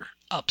there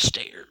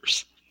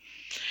upstairs.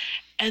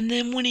 And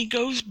then when he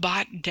goes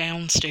back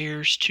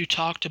downstairs to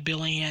talk to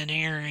Billy and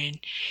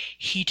Aaron,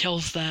 he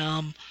tells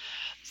them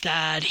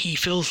that he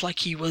feels like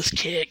he was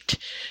kicked,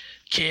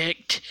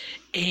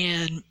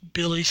 and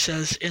Billy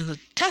says, "In the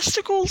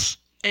testicles?"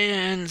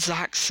 And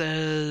Zach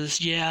says,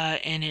 "Yeah,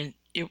 and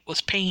it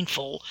was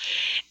painful."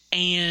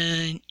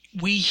 And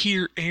we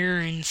hear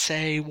Aaron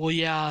say, "Well,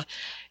 yeah,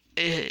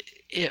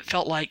 it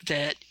felt like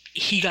that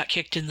he got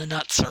kicked in the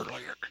nuts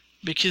earlier,"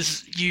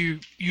 because you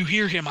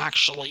hear him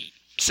actually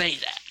say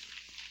that.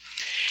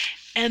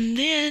 And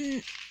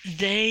then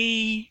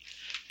they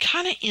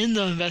kind of end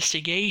the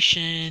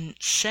investigation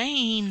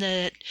saying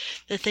that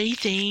they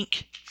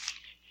think,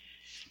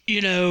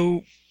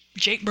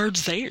 Jake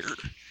Bird's there.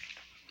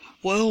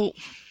 Well,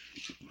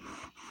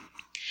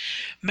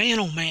 man,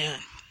 oh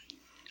man,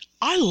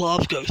 I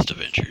love Ghost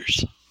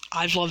Adventures.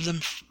 I've loved them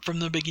from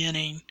the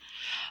beginning.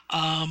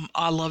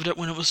 I loved it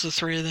when it was the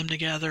three of them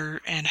together,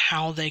 and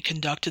how they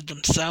conducted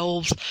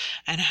themselves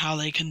and how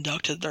they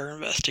conducted their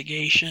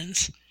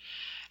investigations.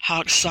 How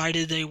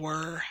excited they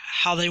were,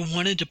 how they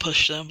wanted to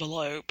push the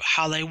envelope,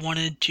 how they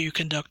wanted to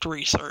conduct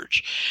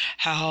research,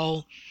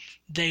 how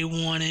they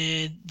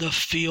wanted the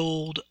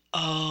field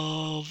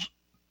of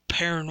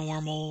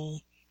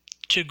paranormal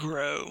to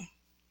grow.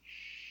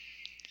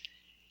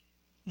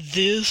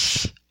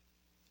 This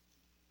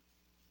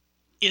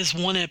is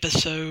one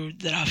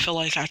episode that I feel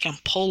like I can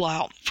pull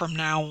out from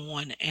now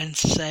on and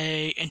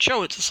say, and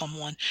show it to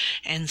someone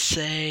and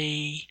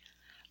say,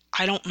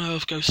 I don't know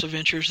if Ghost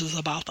Adventures is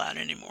about that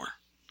anymore.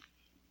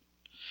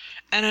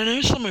 And I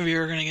know some of you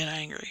are going to get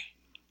angry.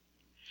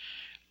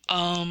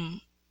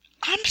 I'm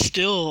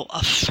still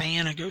a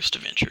fan of Ghost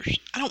Adventures.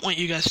 I don't want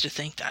you guys to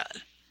think that.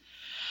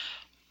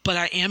 But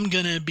I am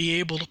going to be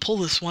able to pull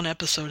this one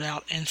episode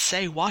out and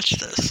say, watch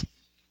this.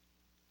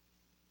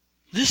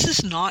 This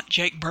is not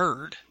Jake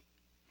Bird.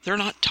 They're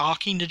not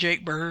talking to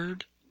Jake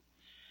Bird.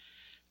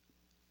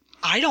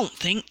 I don't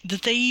think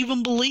that they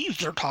even believe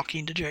they're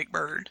talking to Jake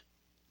Bird.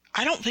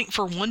 I don't think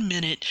for 1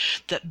 minute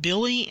that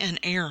Billy and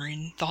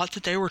Aaron thought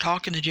that they were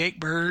talking to Jake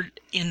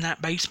Bird in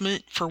that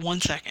basement for 1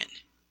 second.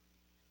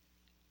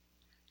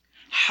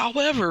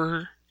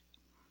 However,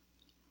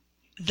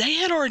 they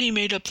had already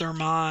made up their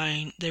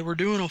mind. They were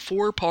doing a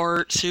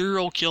 4-part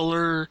serial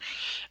killer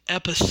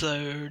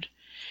episode,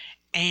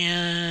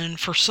 and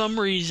for some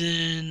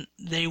reason,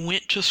 they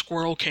went to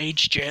Squirrel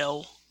Cage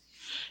Jail,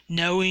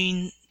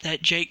 knowing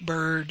that Jake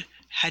Bird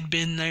had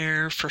been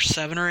there for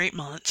 7 or 8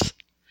 months,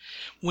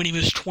 when he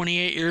was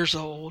 28 years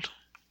old,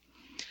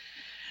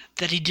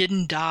 that he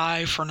didn't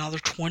die for another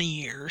 20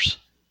 years.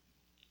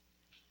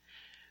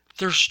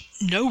 There's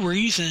no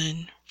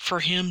reason for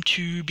him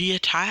to be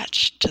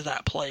attached to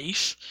that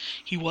place.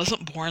 He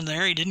wasn't born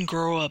there. He didn't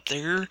grow up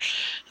there.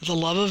 The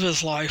love of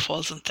his life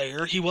wasn't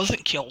there. He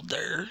wasn't killed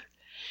there.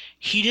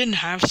 He didn't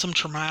have some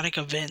traumatic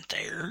event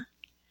there.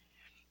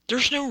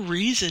 There's no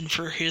reason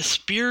for his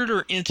spirit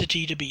or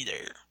entity to be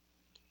there.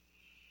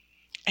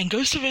 And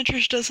Ghost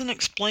Adventures doesn't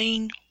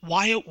explain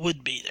why it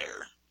would be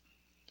there.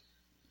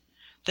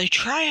 They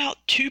try out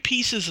 2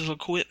 pieces of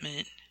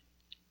equipment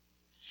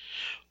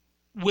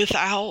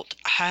without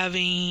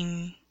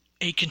having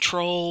a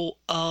control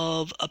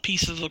of a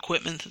piece of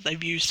equipment that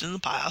they've used in the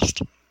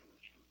past.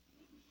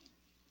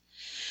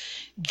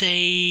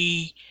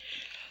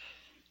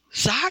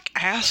 Zach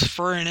asked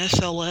for an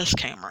SLS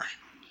camera,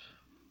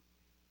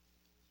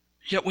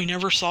 yet we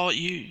never saw it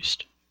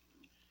used.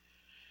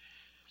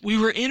 We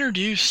were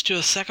introduced to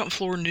a second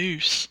floor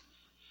noose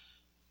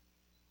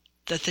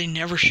that they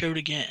never showed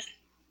again,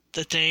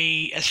 that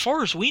they, as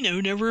far as we know,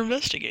 never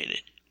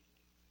investigated.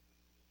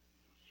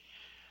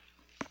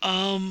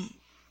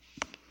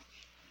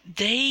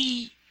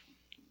 They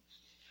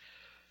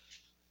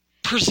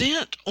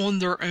present on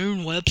their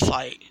own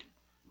website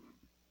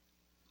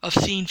of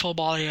seeing full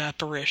body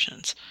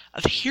apparitions,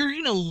 of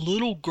hearing a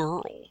little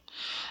girl,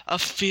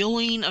 of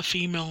feeling a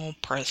female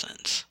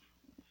presence.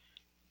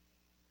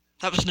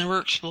 That was never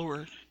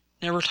explored,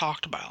 never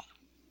talked about.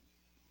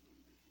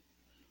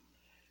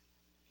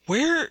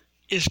 Where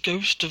is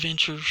Ghost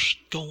Adventures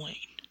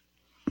going?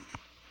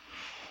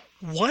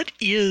 What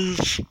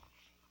is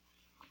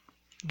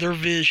their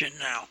vision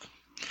now?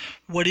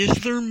 What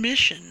is their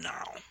mission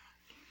now?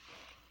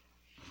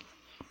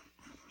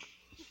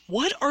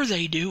 What are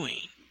they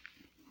doing?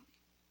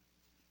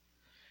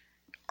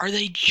 Are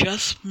they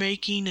just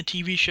making a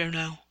TV show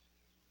now?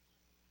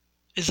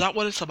 Is that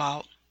what it's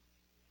about?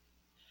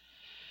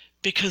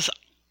 Because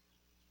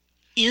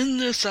in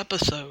this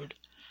episode,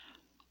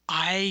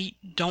 I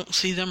don't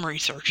see them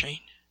researching.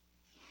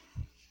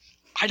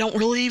 I don't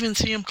really even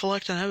see them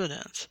collecting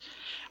evidence.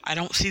 I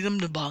don't see them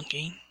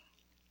debunking.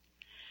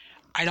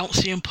 I don't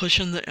see them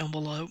pushing the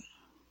envelope.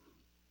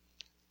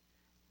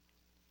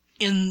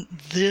 In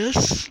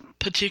this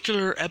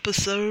particular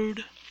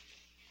episode,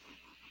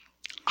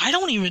 I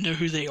don't even know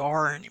who they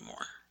are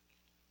anymore.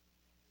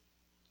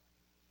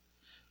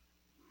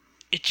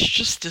 It's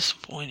just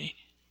disappointing.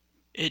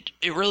 It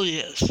really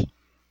is.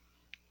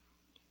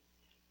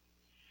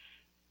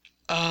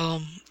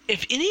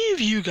 If any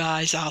of you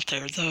guys out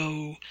there,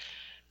 though,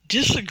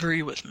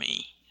 disagree with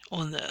me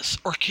on this,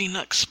 or can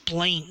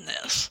explain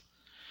this,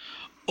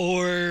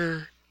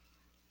 or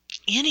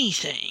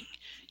anything,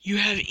 you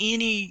have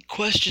any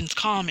questions,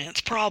 comments,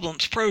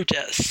 problems,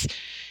 protests,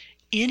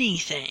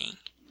 anything,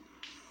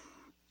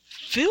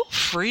 feel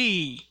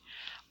free.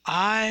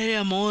 I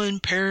am on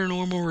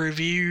Paranormal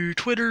Review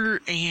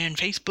Twitter and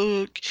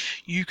Facebook.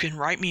 You can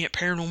write me at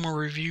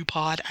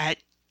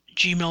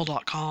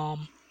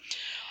paranormalreviewpod@gmail.com.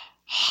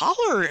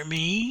 Holler at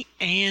me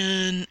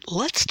and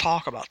let's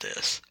talk about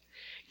this.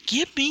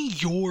 Give me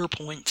your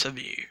points of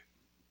view.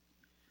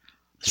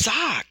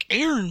 Zach,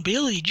 Aaron,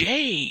 Billy,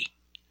 Jay,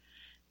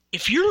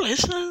 if you're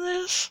listening to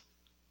this,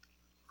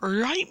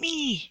 write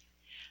me.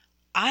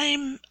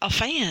 I'm a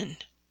fan.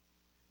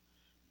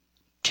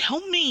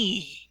 Tell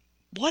me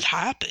what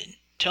happened.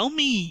 Tell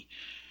me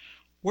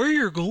where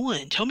you're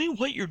going. Tell me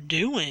what you're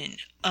doing.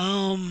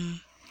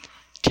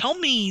 Tell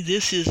me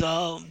this is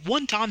a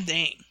one-time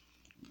thing.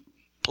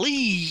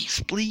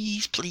 Please,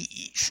 please,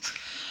 please.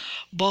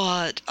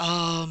 But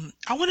I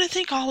want to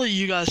thank all of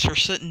you guys for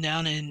sitting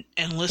down and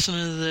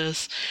listening to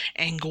this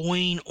and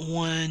going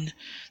on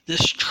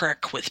this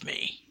trek with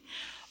me.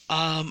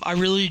 I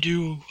really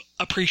do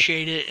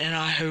appreciate it, and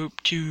I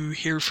hope to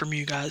hear from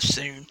you guys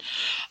soon.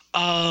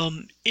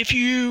 If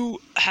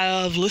you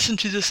have listened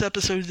to this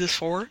episode this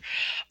far,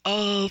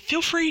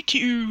 feel free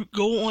to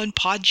go on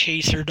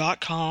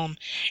podchaser.com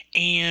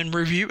and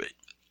review it.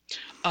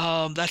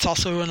 That's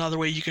also another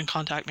way you can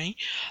contact me.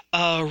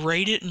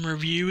 Rate it and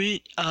review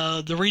it.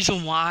 The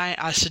reason why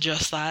I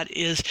suggest that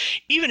is,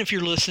 even if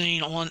you're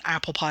listening on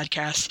Apple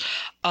Podcasts,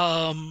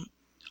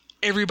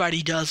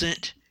 everybody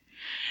doesn't.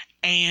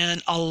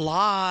 And a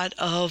lot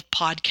of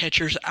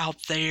podcatchers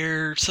out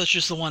there, such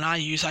as the one I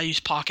use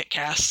Pocket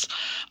Casts,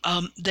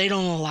 they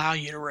don't allow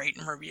you to rate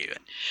and review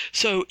it.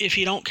 So if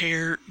you don't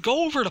care,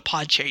 go over to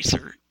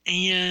Podchaser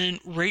and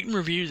rate and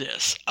review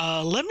this.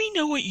 Let me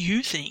know what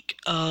you think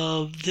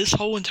of this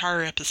whole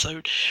entire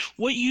episode,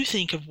 what you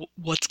think of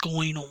what's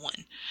going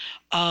on,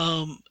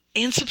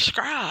 and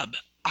subscribe.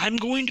 I'm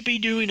going to be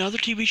doing other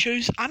TV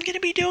shows. I'm going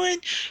to be doing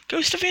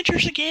Ghost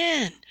Adventures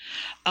again.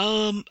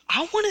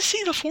 I want to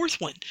see the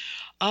fourth one.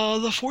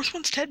 The fourth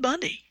one's Ted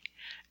Bundy.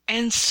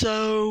 And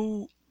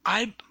so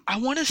I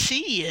want to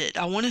see it.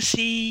 I want to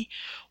see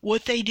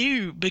what they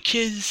do,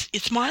 because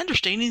it's my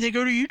understanding they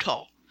go to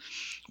Utah,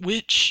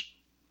 which,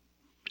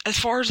 as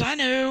far as I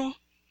know,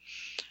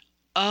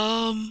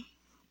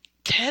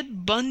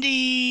 Ted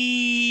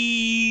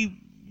Bundy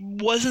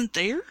wasn't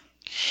there.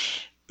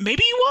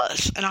 Maybe he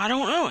was, and I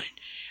don't know it.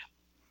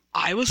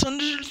 I was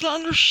under the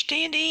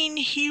understanding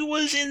he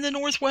was in the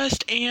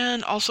Northwest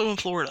and also in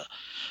Florida.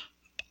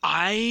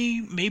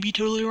 I may be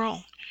totally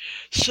wrong.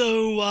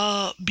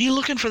 So be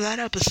looking for that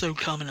episode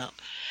coming up.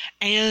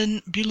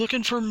 And be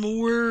looking for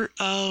more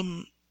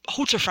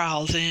Holzer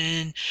Files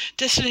and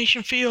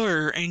Destination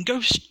Fear and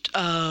Ghost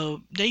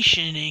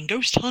Nation and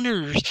Ghost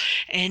Hunters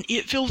and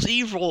It Feels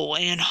Evil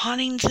and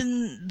Hauntings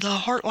in the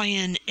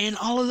Heartland and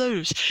all of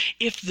those.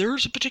 If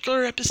there's a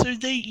particular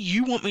episode that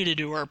you want me to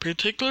do or a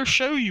particular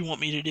show you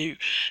want me to do,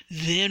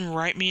 then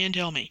write me and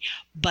tell me.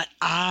 But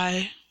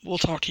I will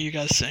talk to you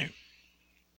guys soon.